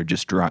 even though they're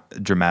just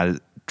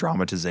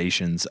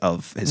dramatizations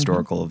of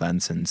historical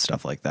events and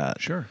stuff like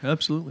that. Sure,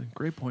 absolutely.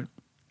 Great point.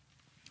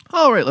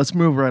 All right, let's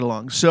move right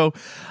along. So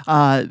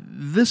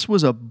this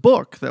was a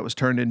book that was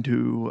turned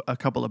into a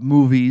couple of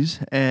movies,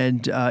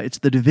 and it's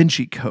The Da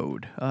Vinci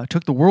Code.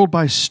 Took the world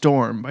by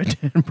storm by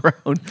Dan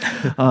Brown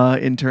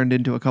and turned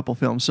into a couple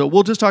films. So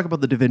we'll just talk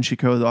about The Da Vinci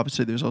Code.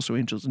 Obviously, there's also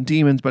Angels and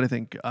Demons, but I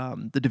think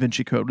The Da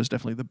Vinci Code was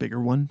definitely the bigger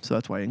one, so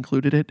that's why I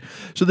included it.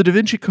 So The Da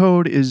Vinci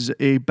Code is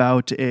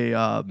about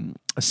a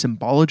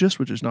symbologist,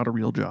 which is not a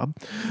real job.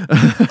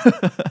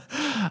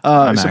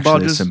 I'm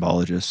actually a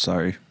symbologist,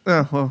 sorry.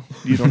 Well,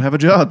 you don't have a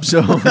job,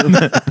 so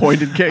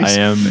point in case. I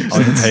am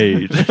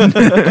unpaid.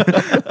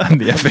 I'm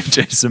the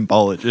FHA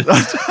symbologist.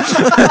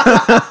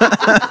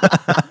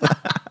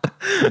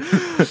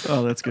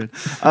 Oh, that's good.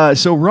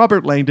 So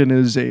Robert Langdon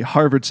is a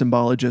Harvard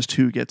symbologist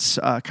who gets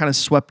kind of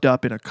swept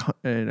up in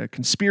a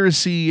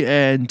conspiracy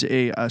and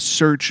a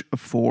search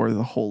for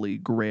the Holy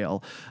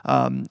Grail.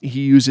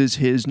 He uses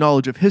his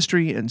knowledge of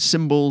history and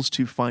symbols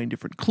to find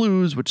different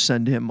clues, which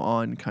send him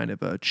on kind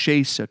of a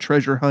chase, a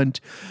treasure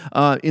hunt,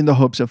 in the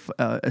hopes of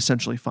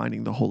essentially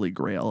finding the Holy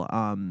Grail.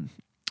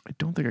 I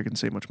don't think I can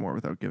say much more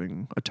without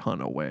giving a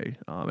ton away,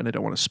 and I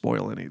don't want to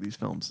spoil any of these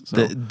films.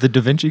 So. The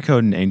Da Vinci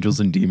Code and Angels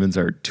and Demons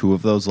are two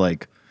of those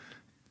like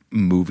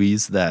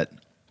movies that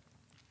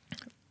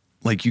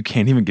like you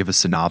can't even give a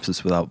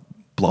synopsis without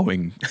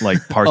blowing like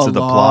parts of the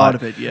plot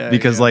of it,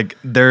 because like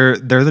they're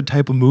the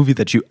type of movie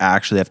that you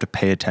actually have to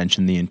pay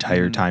attention the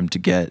entire time to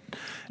get.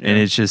 And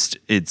it's just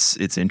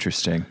it's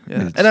interesting.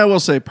 Yeah. And I will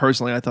say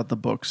personally, I thought the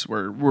books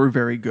were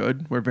very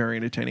good, were very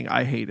entertaining.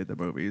 I hated the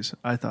movies.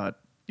 I thought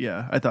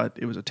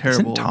it was a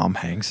terrible.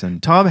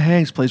 Isn't Tom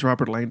Hanks plays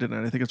Robert Langdon,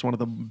 and I think it's one of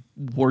the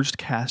worst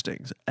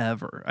castings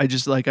ever. I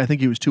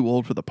think he was too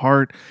old for the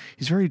part.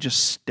 He's very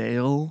just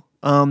stale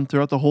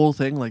throughout the whole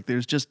thing. Like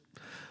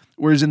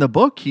whereas in the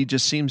book he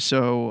just seems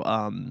so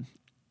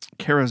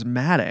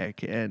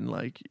charismatic and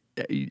like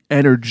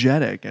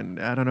energetic, and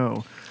I don't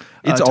know.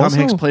 Tom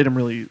Hanks played him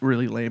really,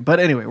 really lame. But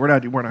anyway, we're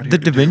not here. The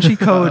Da Vinci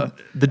Code,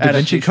 the Da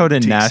Vinci Code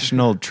and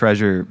National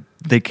Treasure,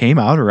 they came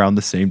out around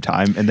the same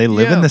time, and they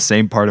live in the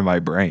same part of my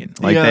brain.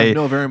 Like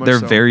very much they're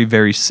so. very,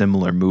 very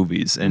similar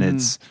movies, and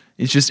it's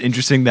just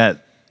interesting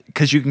that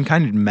because you can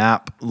kind of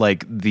map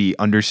like the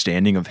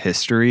understanding of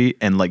history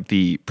and like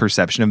the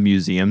perception of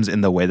museums in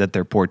the way that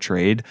they're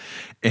portrayed,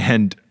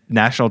 and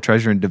National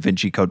Treasure and Da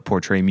Vinci Code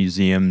portray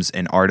museums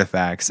and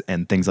artifacts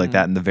and things like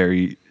that in the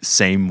very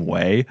same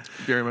way.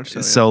 Very much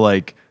so. Yeah. So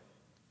like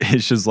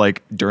it's just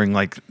like during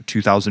like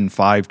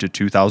 2005 to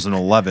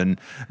 2011,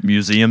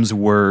 museums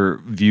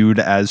were viewed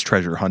as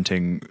treasure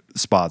hunting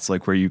spots,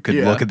 like where you could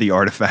look at the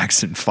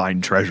artifacts and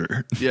find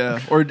treasure. Yeah,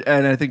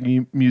 and I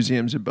think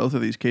museums in both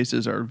of these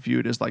cases are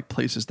viewed as like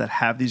places that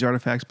have these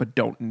artifacts but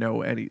don't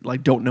know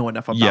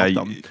enough about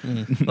them.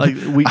 Like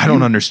I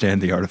don't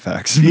understand the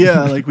artifacts.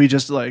 Yeah, like we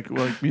just like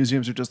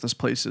museums are just this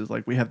places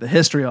like we have the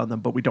history on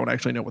them, but we don't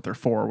actually know what they're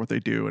for or what they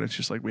do, and it's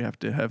just like we have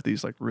to have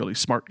these like really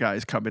smart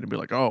guys come in and be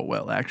like, oh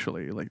well,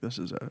 actually, like this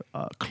is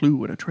a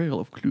clue and a trail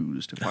of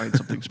clues to find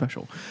something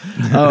special.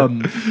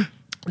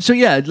 So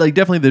yeah, like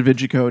definitely the Da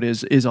Vinci Code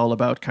is all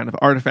about kind of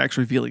artifacts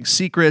revealing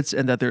secrets,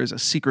 and that there is a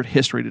secret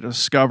history to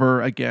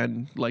discover.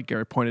 Again, like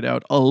Garrett pointed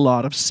out, a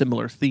lot of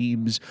similar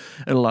themes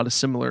and a lot of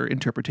similar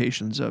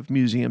interpretations of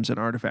museums and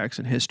artifacts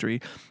in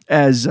history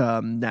as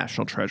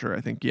National Treasure. I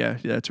think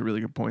that's a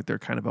really good point. They're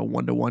kind of a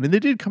 1-to-1, and they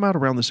did come out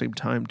around the same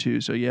time too.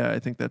 So yeah, I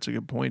think that's a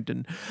good point,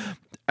 and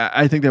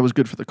I think that was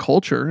good for the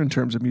culture in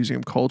terms of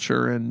museum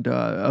culture and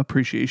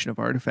appreciation of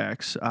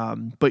artifacts.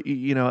 But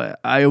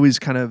I always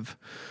kind of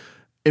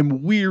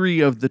am weary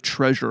of the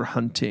treasure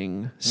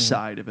hunting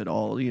side of it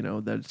all,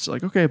 that it's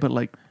like, okay, but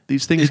like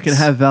these things can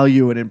have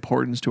value and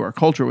importance to our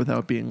culture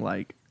without being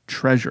like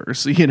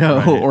treasures,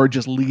 or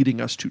just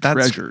leading us to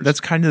treasures. That's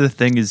kind of the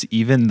thing, is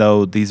even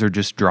though these are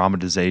just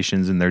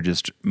dramatizations and they're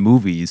just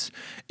movies,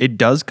 it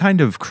does kind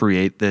of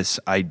create this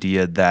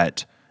idea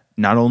that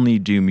not only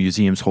do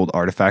museums hold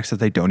artifacts that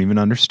they don't even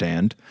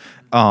understand,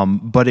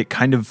 but it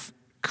kind of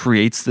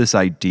creates this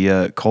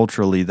idea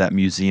culturally that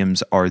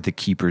museums are the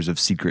keepers of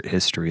secret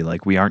history.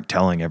 Like, we aren't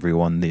telling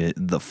everyone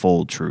the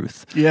full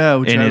truth. Yeah,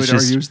 which I would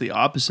argue is the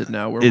opposite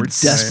now, where we're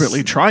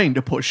desperately trying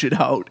to push it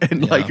out,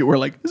 and we're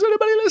like, is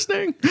anybody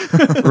listening?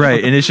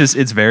 Right, and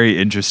it's very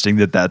interesting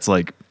that that's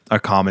like a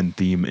common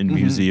theme in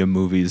museum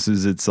movies.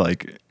 Is it's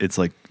like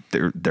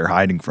they're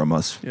hiding from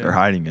us. Yeah. They're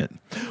hiding it.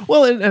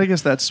 Well, and I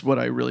guess that's what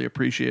I really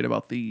appreciate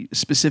about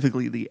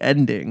specifically the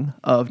ending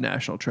of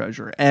National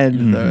Treasure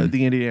and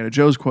the Indiana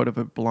Jones quote of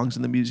 "it belongs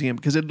in the museum,"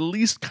 because it at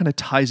least kind of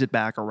ties it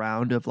back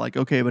around of like,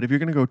 okay, but if you're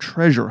going to go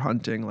treasure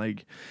hunting,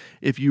 like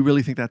if you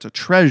really think that's a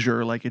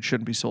treasure, like it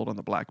shouldn't be sold on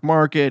the black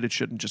market. It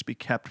shouldn't just be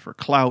kept for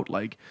clout.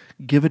 Like,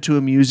 give it to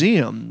a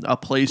museum, a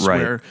place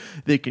where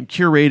they can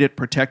curate it,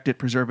 protect it,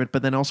 preserve it,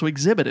 but then also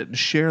exhibit it and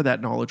share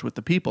that knowledge with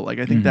the people. Like,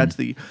 I think that's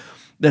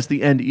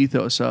the end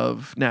ethos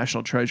of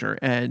National Treasure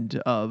and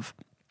of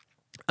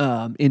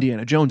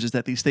Indiana Jones, is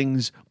that these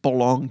things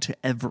belong to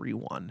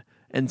everyone.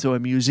 And so a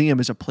museum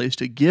is a place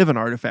to give an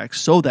artifact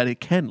so that it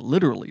can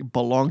literally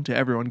belong to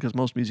everyone, because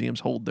most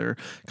museums hold their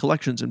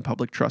collections in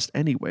public trust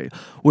anyway.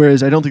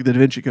 Whereas I don't think the Da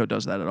Vinci Code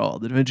does that at all.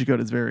 The Da Vinci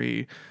Code is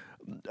very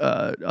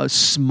a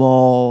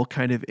small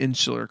kind of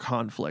insular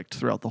conflict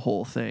throughout the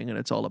whole thing, and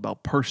it's all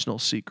about personal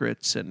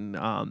secrets and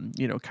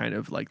kind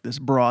of like this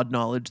broad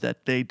knowledge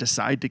that they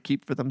decide to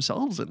keep for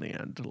themselves in the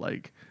end.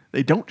 Like,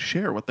 they don't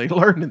share what they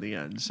learn in the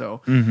end.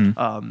 So and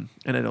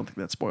I don't think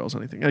that spoils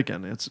anything.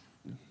 Again, it's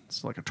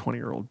like a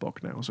 20-year-old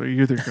book now, so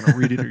you're either going to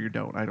read it or you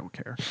don't. I don't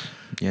care.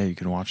 Yeah, you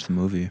can watch the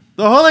movie.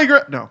 The Holy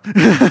Grail. No.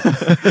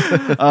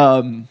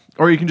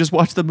 Or you can just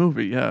watch the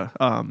movie. Yeah.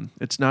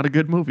 It's not a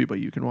good movie,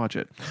 but you can watch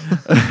it.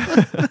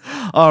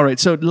 All right.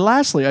 So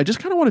lastly, I just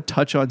kind of want to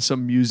touch on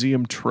some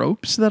museum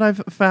tropes that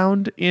I've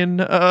found in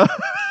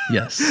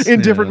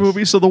different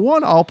movies. So the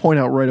one I'll point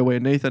out right away,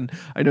 Nathan,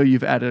 I know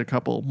you've added a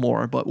couple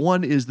more, but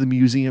one is the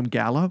museum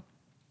gala.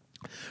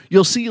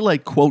 You'll see,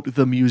 like, quote,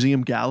 the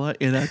museum gala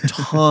in a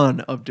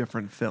ton of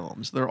different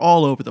films. They're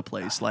all over the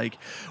place,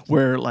 like,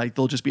 where, like,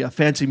 there'll just be a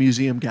fancy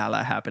museum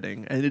gala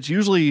happening. And it's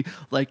usually,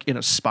 like, in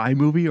a spy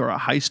movie or a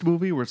heist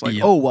movie where it's like,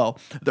 oh, well,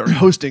 they're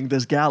hosting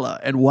this gala.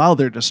 And while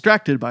they're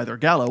distracted by their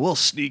gala, we'll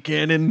sneak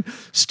in and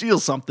steal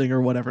something or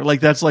whatever.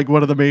 Like, that's, like,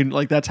 one of the main,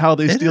 like, that's how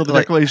they steal the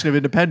Declaration of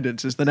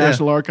Independence, is the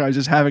National Archives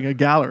is having a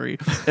gallery.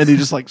 And they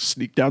just, like,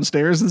 sneak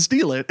downstairs and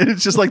steal it. And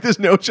it's just, like, this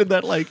notion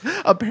that, like,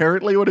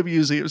 apparently what a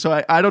museum...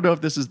 So I don't know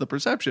if this is the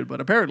perception,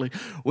 but apparently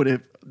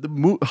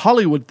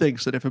Hollywood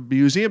thinks that if a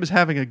museum is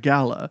having a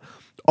gala,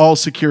 all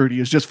security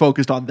is just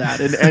focused on that,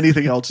 and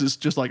anything else is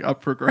just like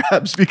up for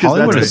grabs, because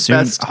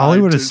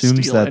Hollywood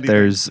assumes that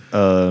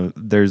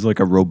there's like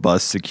a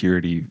robust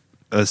security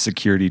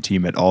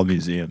team at all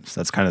museums.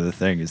 That's kind of the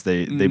thing, is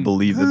they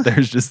believe that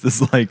there's just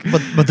this like,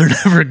 but they're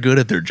never good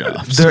at their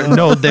jobs.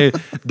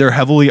 They're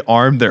heavily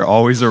armed. They're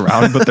always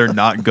around, but they're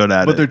not good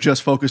at it. But they're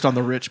just focused on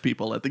the rich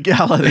people at the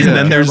gala. And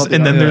then there's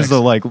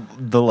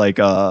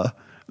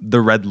the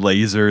red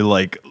laser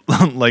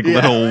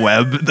little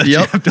web that you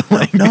have to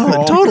like.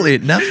 No, totally.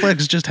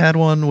 Netflix just had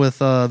one with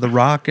The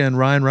Rock and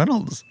Ryan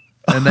Reynolds.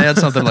 And they had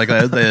something like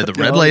that. They had the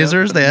red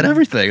lasers. They had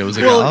everything. It was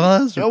like,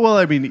 well,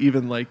 I mean,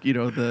 even like,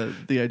 the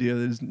idea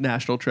that is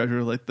National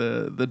Treasure, like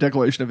the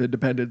Declaration of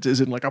Independence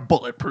is in like a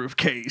bulletproof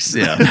case.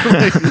 Yeah.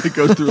 Like, it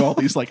goes through all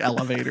these like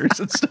elevators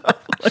and stuff.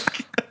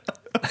 Like,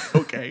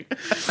 okay.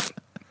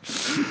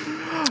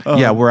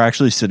 Yeah, we're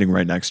actually sitting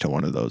right next to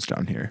one of those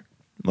down here.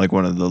 Like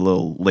one of the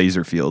little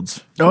laser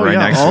fields. Oh, right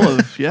next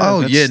to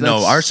it.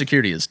 Our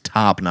security is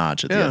top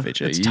notch at the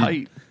FHA. It's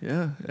tight.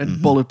 Yeah.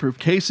 And bulletproof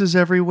cases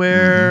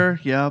everywhere.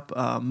 Yep.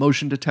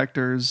 Motion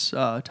detectors,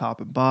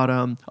 top and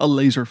bottom. A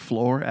laser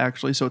floor,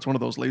 actually. So it's one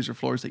of those laser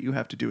floors that you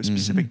have to do a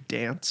specific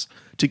dance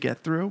to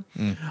get through.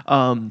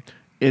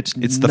 It's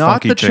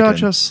not the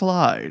cha-cha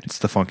slide. It's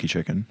the funky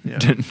chicken. Yeah.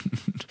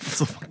 It's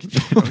the funky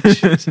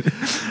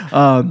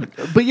chicken.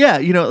 But yeah,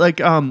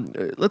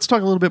 let's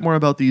talk a little bit more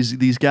about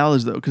these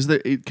galas, though,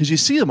 because you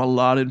see them a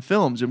lot in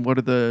films. And what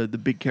are the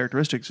big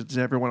characteristics? It's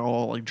everyone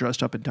all like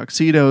dressed up in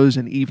tuxedos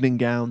and evening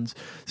gowns.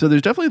 So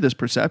there's definitely this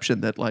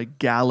perception that like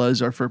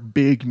galas are for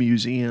big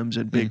museums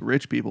and big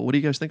rich people. What do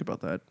you guys think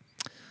about that?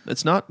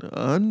 It's not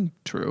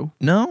untrue.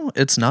 No,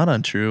 it's not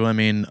untrue. I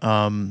mean,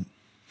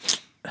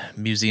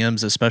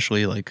 museums,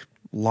 especially like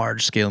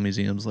large scale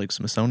museums like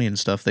Smithsonian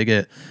stuff, they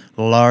get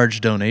large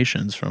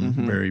donations from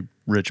very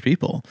rich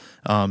people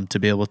to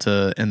be able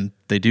to, and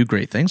they do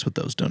great things with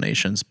those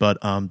donations. But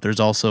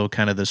there's also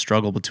kind of the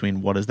struggle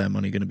between what is that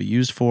money going to be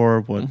used for?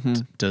 What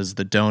does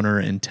the donor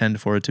intend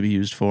for it to be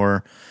used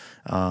for?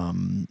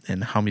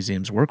 And how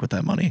museums work with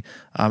that money.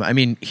 I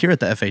mean, here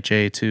at the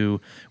FHA too,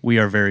 we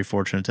are very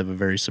fortunate to have a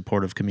very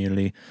supportive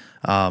community.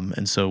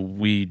 And so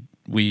we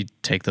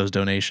take those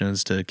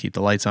donations to keep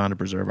the lights on, to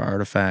preserve our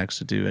artifacts,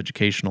 to do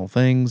educational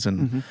things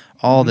and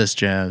all this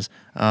jazz.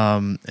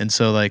 And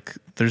so like,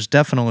 there's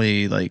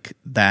definitely like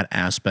that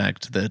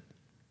aspect that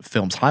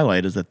films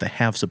highlight, is that they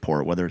have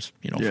support, whether it's,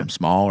 from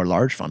small or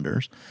large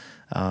funders.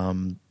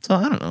 So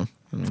I don't know.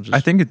 I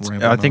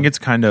think it's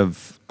kind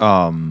of,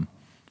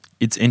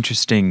 it's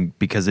interesting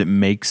because it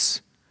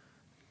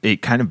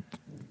kind of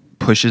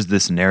pushes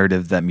this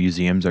narrative that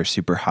museums are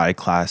super high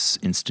class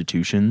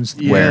institutions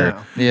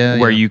where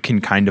you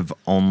can kind of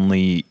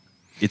only,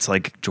 it's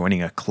like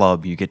joining a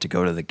club. You get to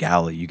go to the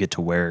gala, you get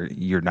to wear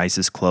your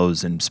nicest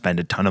clothes and spend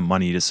a ton of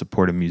money to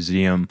support a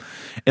museum.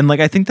 And like,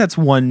 I think that's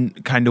one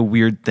kind of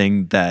weird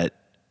thing that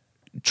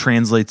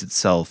translates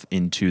itself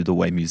into the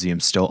way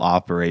museums still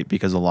operate,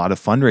 because a lot of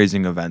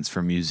fundraising events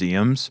for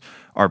museums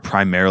are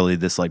primarily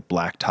this like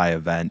black tie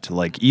event.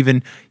 Like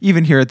even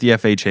here at the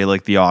FHA,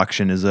 like the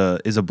auction is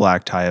a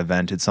black tie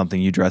event. It's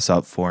something you dress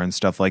up for and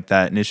stuff like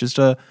that. And it's just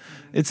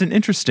it's an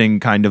interesting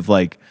kind of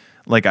like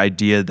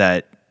idea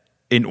that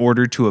in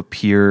order to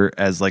appear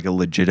as like a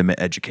legitimate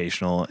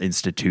educational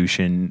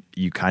institution,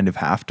 you kind of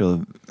have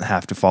to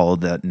follow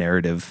that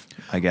narrative,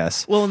 I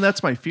guess. Well, and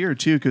that's my fear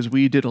too, because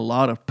we did a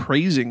lot of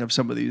praising of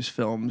some of these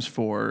films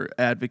for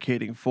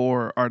advocating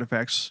for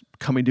artifacts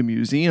coming to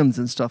museums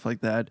and stuff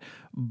like that.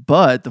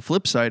 But the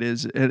flip side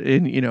is,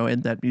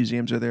 and that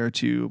museums are there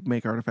to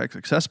make artifacts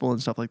accessible and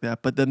stuff like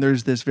that. But then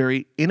there's this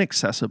very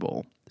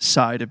inaccessible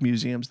side of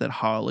museums that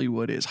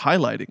Hollywood is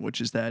highlighting, which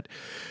is that,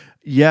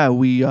 yeah,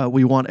 we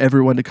want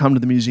everyone to come to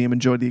the museum,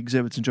 enjoy the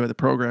exhibits, enjoy the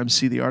programs,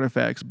 see the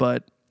artifacts.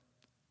 But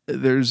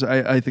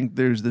I think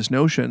there's this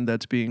notion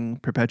that's being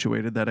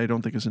perpetuated that I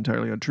don't think is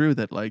entirely untrue,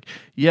 that like,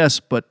 yes,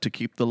 but to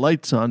keep the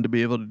lights on, to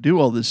be able to do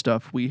all this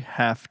stuff, we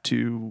have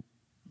to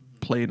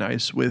play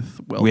nice with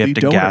wealthy donors. We have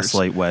to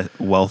gaslight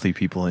wealthy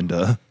people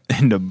into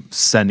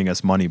sending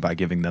us money by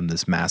giving them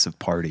this massive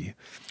party.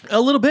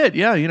 A little bit,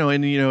 yeah.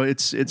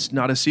 It's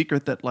not a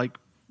secret that like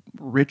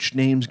rich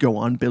names go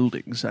on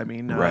buildings. I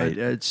mean, right.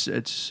 It's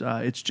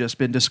just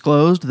been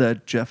disclosed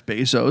that Jeff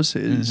Bezos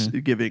is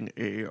giving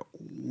a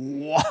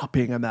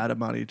whopping amount of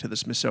money to the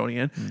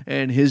Smithsonian,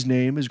 and his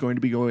name is going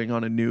to be going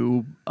on a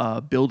new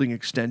building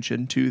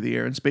extension to the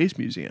Air and Space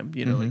Museum.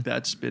 Like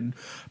that's been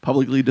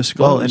publicly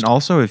disclosed. Well, and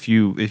also if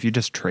you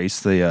just trace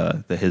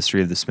the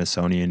history of the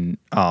Smithsonian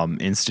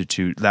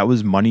Institute, that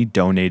was money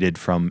donated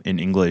from an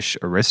English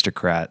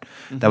aristocrat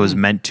that was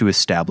meant to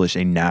establish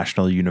a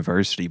national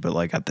university, but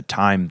like at the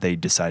time they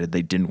decided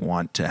they didn't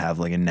want to have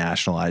like a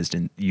nationalized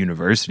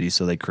university,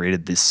 so they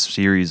created this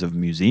series of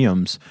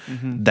museums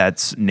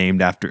that's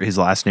named after, his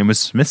last name was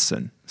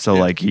Smithson, so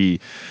like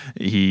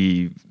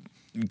he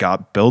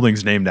got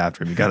buildings named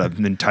after him. He got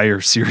an entire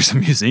series of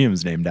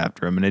museums named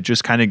after him, and it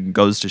just kind of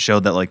goes to show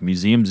that like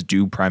museums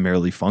do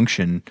primarily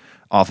function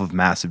off of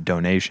massive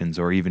donations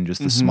or even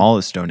just the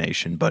smallest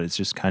donation. But it's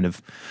just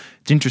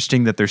it's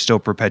interesting that they're still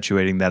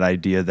perpetuating that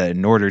idea that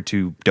in order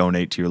to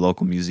donate to your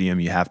local museum,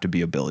 you have to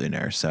be a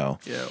billionaire. So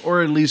yeah,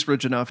 or at least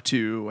rich enough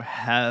to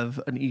have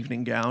an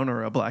evening gown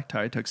or a black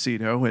tie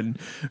tuxedo and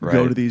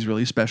go to these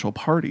really special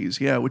parties.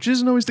 Yeah, which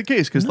isn't always the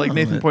case, because like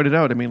Nathan pointed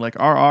out, I mean, like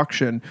our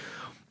auction,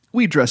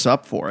 we dress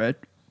up for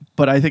it,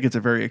 but I think it's a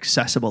very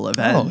accessible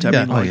event.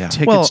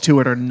 Tickets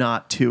to it are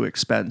not too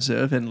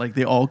expensive, and like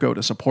they all go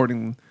to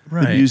supporting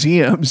the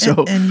museum.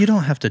 So and you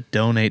don't have to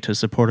donate to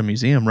support a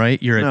museum,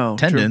 right? Your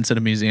attendance at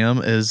a museum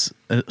is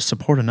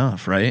support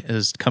enough, right?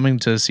 Is coming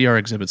to see our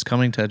exhibits,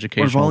 coming to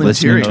educational, or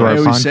volunteering. To our I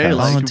always say, podcast.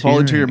 like,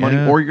 volunteer your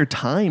money or your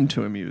time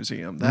to a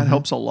museum. That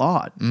helps a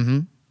lot.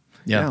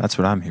 Yeah, that's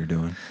what I'm here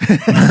doing.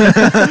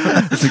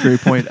 That's a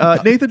great point.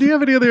 Nathan, do you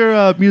have any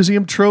other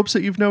museum tropes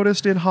that you've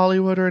noticed in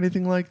Hollywood or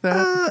anything like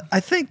that? I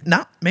think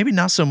maybe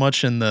not so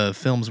much in the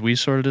films we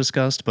sort of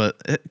discussed,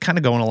 but kind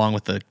of going along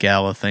with the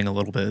gala thing a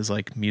little bit is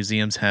like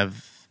museums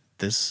have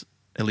this,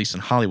 at least in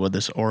Hollywood,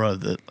 this aura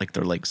that like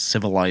they're like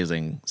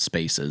civilizing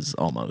spaces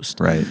almost.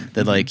 Right.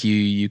 That like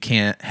you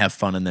can't have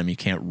fun in them, you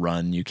can't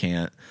run, you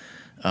can't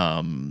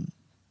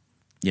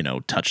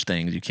touch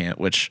things, you can't,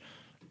 which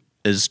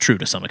is true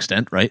to some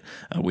extent, right?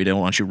 We don't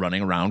want you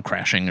running around,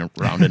 crashing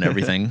around and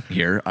everything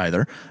here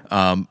either.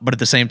 But at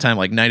the same time,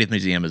 like 90th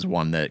Museum is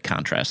one that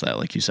contrasts that,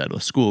 like you said,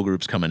 with school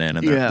groups coming in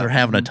and they're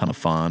having a ton of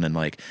fun. And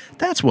like,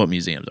 that's what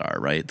museums are,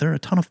 right? They're a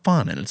ton of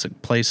fun. And it's a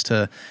place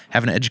to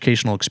have an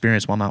educational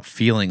experience while not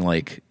feeling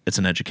like it's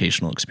an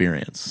educational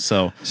experience.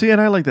 So See, and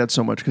I like that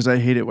so much because I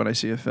hate it when I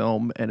see a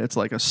film and it's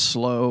like a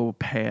slow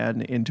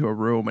pan into a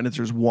room and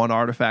there's one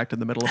artifact in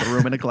the middle of the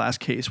room in a glass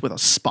case with a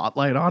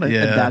spotlight on it,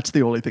 Yeah. and that's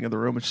the only thing in the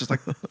room. It's just like,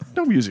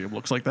 no museum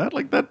looks like that.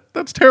 Like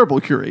that's terrible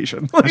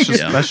curation. Like,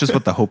 That's just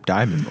what the Hope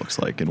Diamond looks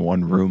like in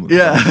one room of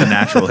Yeah. the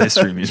Natural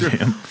History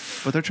Museum.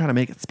 but they're trying to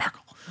make it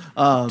sparkle.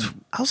 I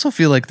also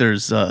feel like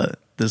there's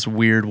this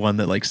weird one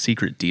that like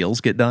secret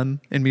deals get done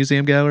in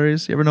museum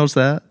galleries. You ever notice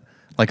that?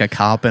 Like a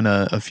cop and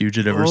a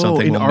fugitive or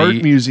something in will art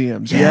meet.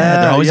 museums.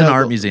 Yeah, they're always in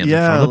art they'll- museums in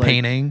front of a like-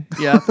 painting.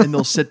 Yeah, and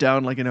they'll sit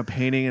down like in a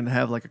painting and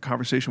have like a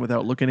conversation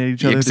without looking at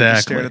each other. They're just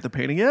Exactly. staring at the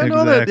painting. Yeah,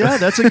 no, that,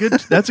 Exactly. yeah,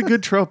 that's a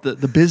good trope.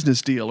 The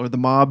business deal or the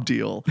mob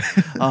deal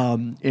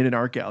in an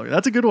art gallery.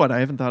 That's a good one. I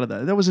haven't thought of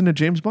that. That was in a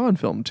James Bond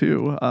film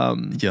too.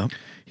 Yeah.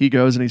 He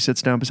goes and he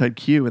sits down beside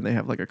Q and they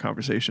have like a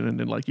conversation and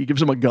then like he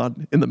gives him a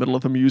gun in the middle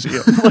of a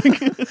museum.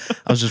 Like,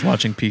 I was just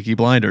watching Peaky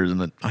Blinders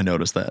and then I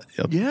noticed that.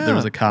 Yep. Yeah, There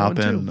was a cop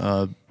that one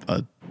and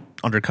a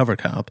undercover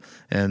cop,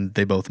 and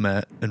they both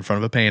met in front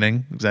of a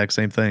painting. Exact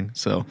same thing.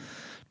 So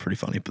pretty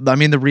funny. But I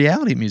mean, the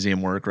reality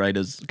museum work, right,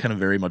 is kind of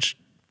very much,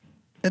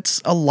 it's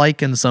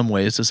alike in some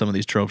ways to some of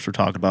these tropes we're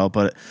talking about,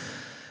 but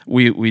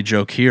we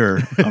joke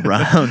here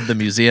around the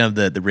museum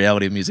that the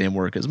reality museum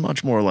work is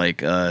much more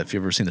like if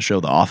you've ever seen the show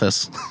The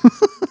Office.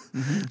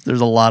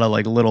 There's a lot of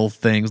like little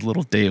things,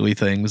 little daily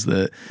things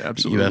that you have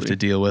Absolutely. to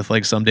deal with.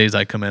 Like some days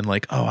I come in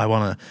like, oh, I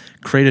want to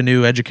create a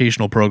new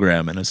educational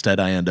program, and instead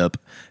I end up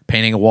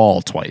painting a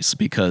wall twice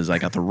because I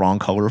got the wrong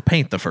color of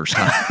paint the first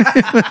time,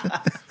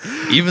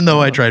 even though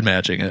I tried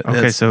matching it.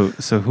 Okay, It's-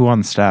 so who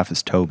on the staff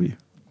is Toby?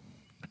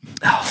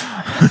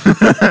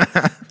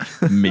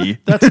 Me.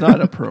 that's not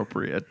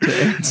appropriate to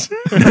answer.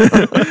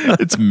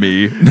 It's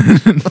me.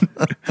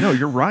 No,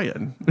 you're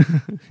Ryan.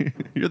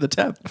 You're the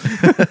temp.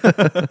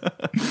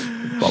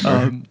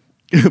 Bummer.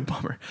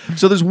 Bummer.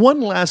 So there's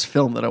one last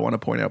film that I want to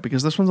point out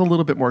because this one's a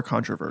little bit more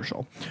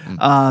controversial,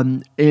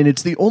 and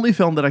it's the only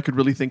film that I could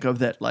really think of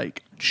that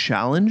like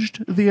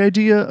challenged the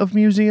idea of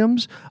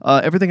museums.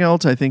 Everything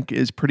else I think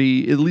is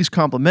pretty at least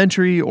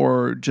complimentary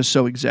or just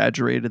so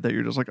exaggerated that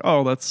you're just like,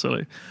 oh, that's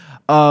silly.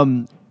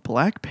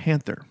 Black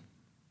Panther.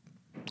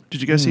 Did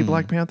you guys see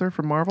Black Panther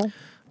from Marvel?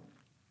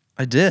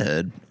 I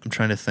did. I'm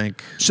trying to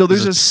think. So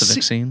there's Is a it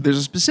specific scene. There's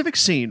a specific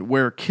scene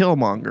where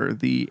Killmonger,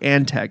 the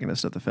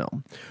antagonist of the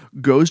film,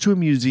 goes to a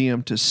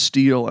museum to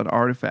steal an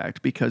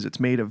artifact because it's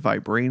made of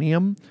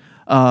vibranium.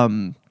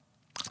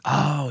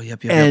 Oh,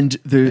 yep. And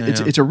Yeah.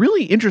 it's a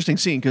really interesting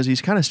scene because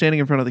he's kind of standing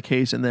in front of the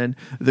case, and then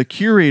the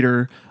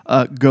curator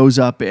goes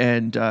up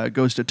and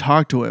goes to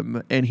talk to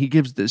him, and he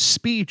gives this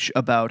speech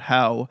about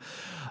how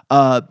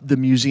the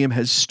museum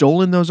has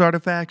stolen those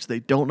artifacts. They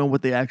don't know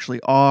what they actually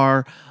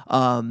are,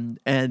 and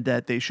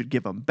that they should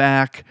give them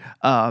back.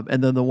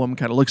 And then the woman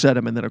kind of looks at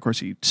him, and then of course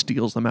he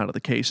steals them out of the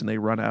case, and they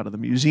run out of the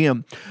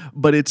museum.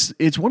 But it's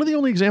one of the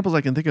only examples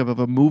I can think of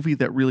a movie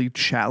that really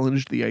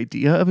challenged the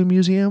idea of a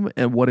museum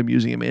and what a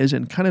museum is,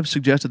 and kind of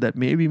suggested that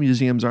maybe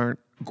museums aren't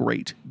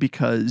great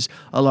because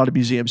a lot of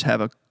museums have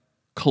a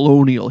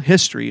colonial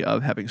history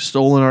of having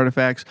stolen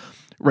artifacts.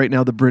 Right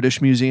now, the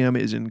British Museum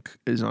is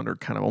under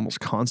kind of almost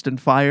constant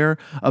fire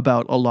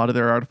about a lot of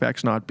their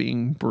artifacts not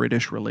being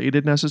British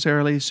related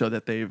necessarily, so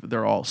that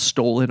they're all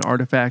stolen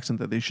artifacts and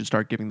that they should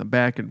start giving them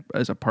back and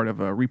as a part of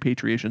a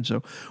repatriation. So,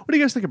 what do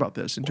you guys think about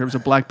this in terms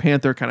of Black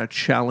Panther kind of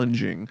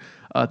challenging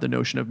the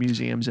notion of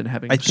museums and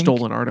having I think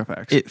stolen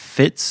artifacts? It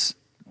fits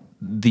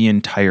the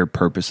entire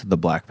purpose of the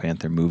Black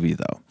Panther movie,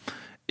 though.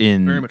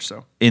 Very much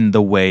so. In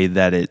the way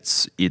that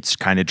it's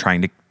kind of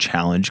trying to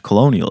challenge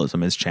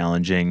colonialism, is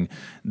challenging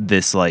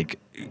this like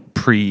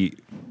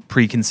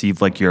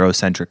preconceived like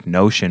Eurocentric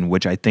notion,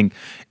 which I think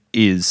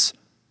it's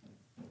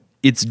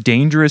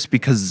dangerous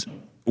because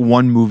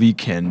one movie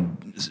can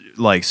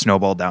like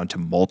snowball down to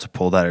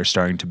multiple that are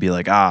starting to be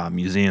like,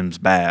 museums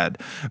bad.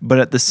 But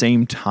at the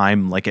same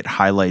time, like it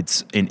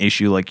highlights an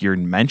issue like you're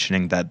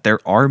mentioning, that there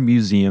are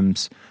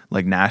museums,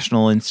 like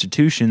national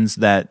institutions,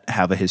 that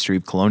have a history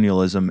of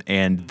colonialism,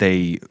 and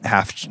they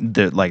have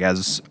to, like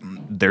as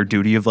their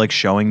duty of like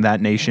showing that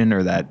nation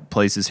or that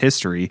place's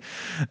history.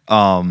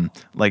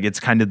 Like it's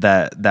kind of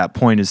that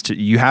point is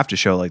you have to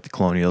show like the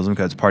colonialism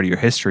because it's part of your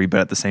history, but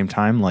at the same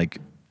time, like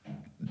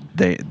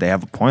they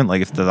have a point.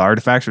 Like if the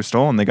artifacts are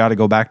stolen, they got to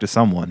go back to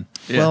someone.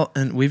 Yeah. Well,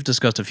 and we've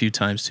discussed a few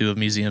times too of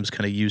museums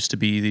kind of used to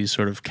be these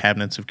sort of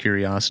cabinets of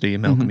curiosity.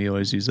 Malcolm, you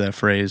always use that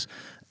phrase.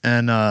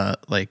 And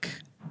like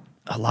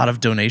a lot of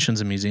donations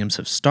in museums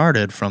have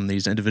started from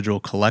these individual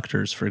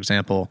collectors. For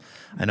example,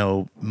 I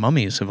know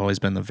mummies have always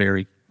been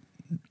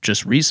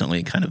just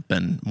recently kind of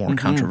been more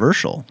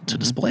controversial to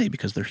display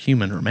because they're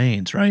human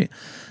remains, right?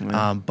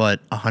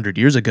 But 100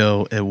 years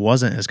ago, it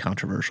wasn't as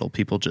controversial.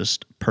 People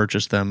just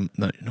purchased them.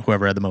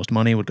 Whoever had the most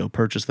money would go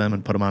purchase them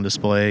and put them on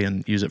display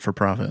and use it for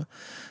profit.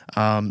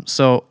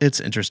 So it's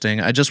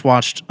interesting. I just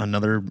watched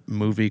another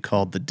movie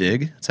called The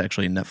Dig. It's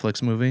actually a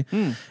Netflix movie.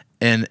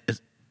 And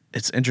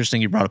it's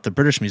interesting you brought up the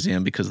British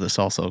Museum because this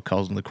also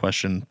calls into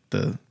question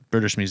the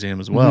British Museum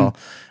as well.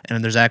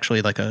 And there's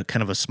actually like a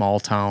kind of a small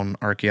town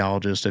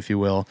archaeologist, if you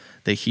will,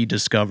 that he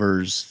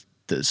discovers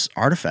this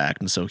artifact,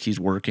 and so he's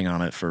working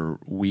on it for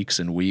weeks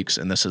and weeks.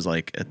 And this is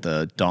like at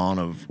the dawn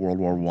of World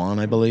War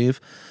I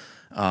believe.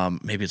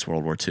 Maybe it's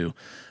World War II.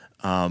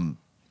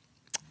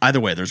 Either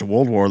way, there's a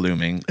world war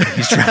looming.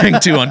 He's trying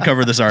to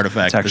uncover this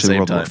artifact at the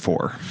same time. World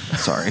War IV.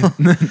 Sorry.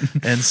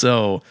 And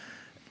so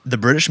the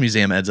British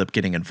Museum ends up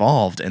getting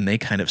involved, and they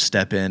kind of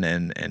step in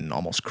and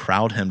almost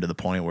crowd him to the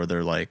point where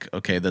they're like,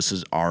 okay, this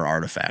is our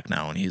artifact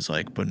now. And he's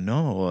like, but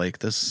no, like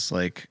this,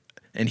 like,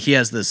 and he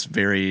has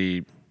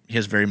very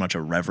much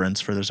a reverence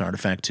for this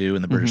artifact too.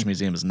 And the British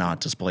Museum is not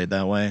displayed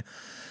that way.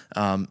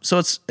 So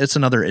it's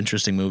another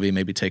interesting movie.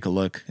 Maybe take a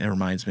look. It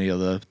reminds me of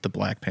the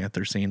Black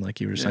Panther scene,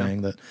 like you were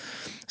saying, that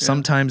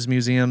sometimes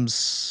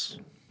museums,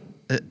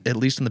 at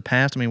least in the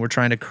past, I mean, we're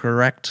trying to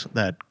correct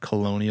that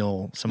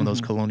some of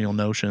those colonial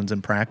notions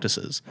and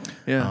practices.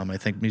 Yeah. I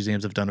think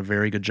museums have done a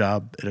very good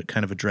job at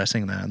kind of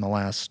addressing that in the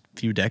last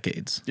few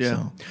decades. Yeah.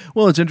 So.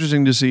 Well, it's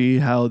interesting to see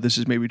how this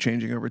is maybe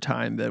changing over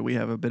time, that we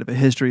have a bit of a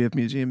history of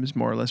museums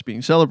more or less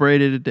being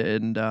celebrated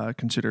and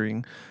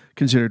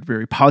considered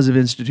very positive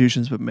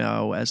institutions, but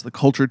now as the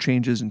culture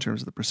changes in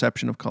terms of the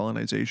perception of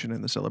colonization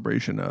and the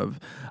celebration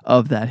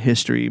of that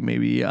history,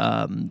 maybe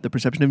the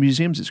perception of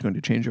museums is going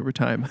to change over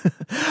time.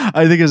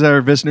 I think as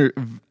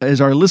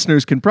our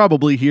listeners can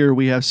probably hear,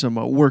 we have some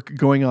work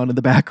going on in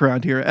the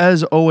background here.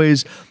 As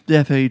always, the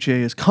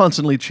FHA is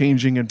constantly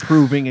changing,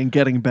 improving, and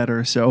getting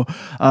better. So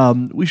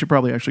we should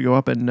probably actually go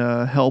up and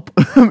help,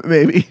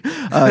 maybe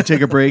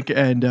take a break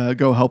and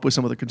go help with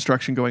some of the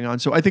construction going on.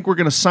 So I think we're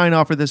going to sign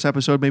off for this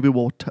episode. Maybe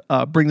we'll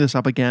bring this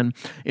up again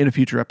in a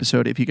future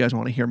episode if you guys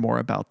want to hear more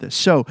about this.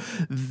 So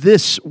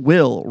this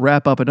will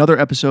wrap up another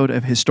episode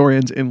of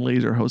Historians in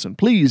Lederhosen.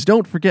 Please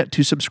don't forget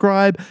to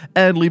subscribe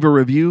and leave a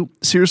review.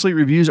 Seriously,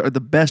 reviews are the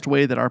best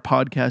way that our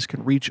podcast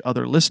can reach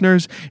other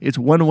listeners. It's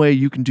one way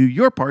you can do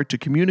your part to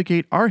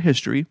communicate our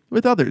history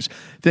with others.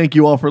 Thank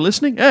you all for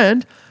listening,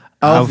 and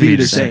Auf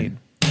Wiedersehen.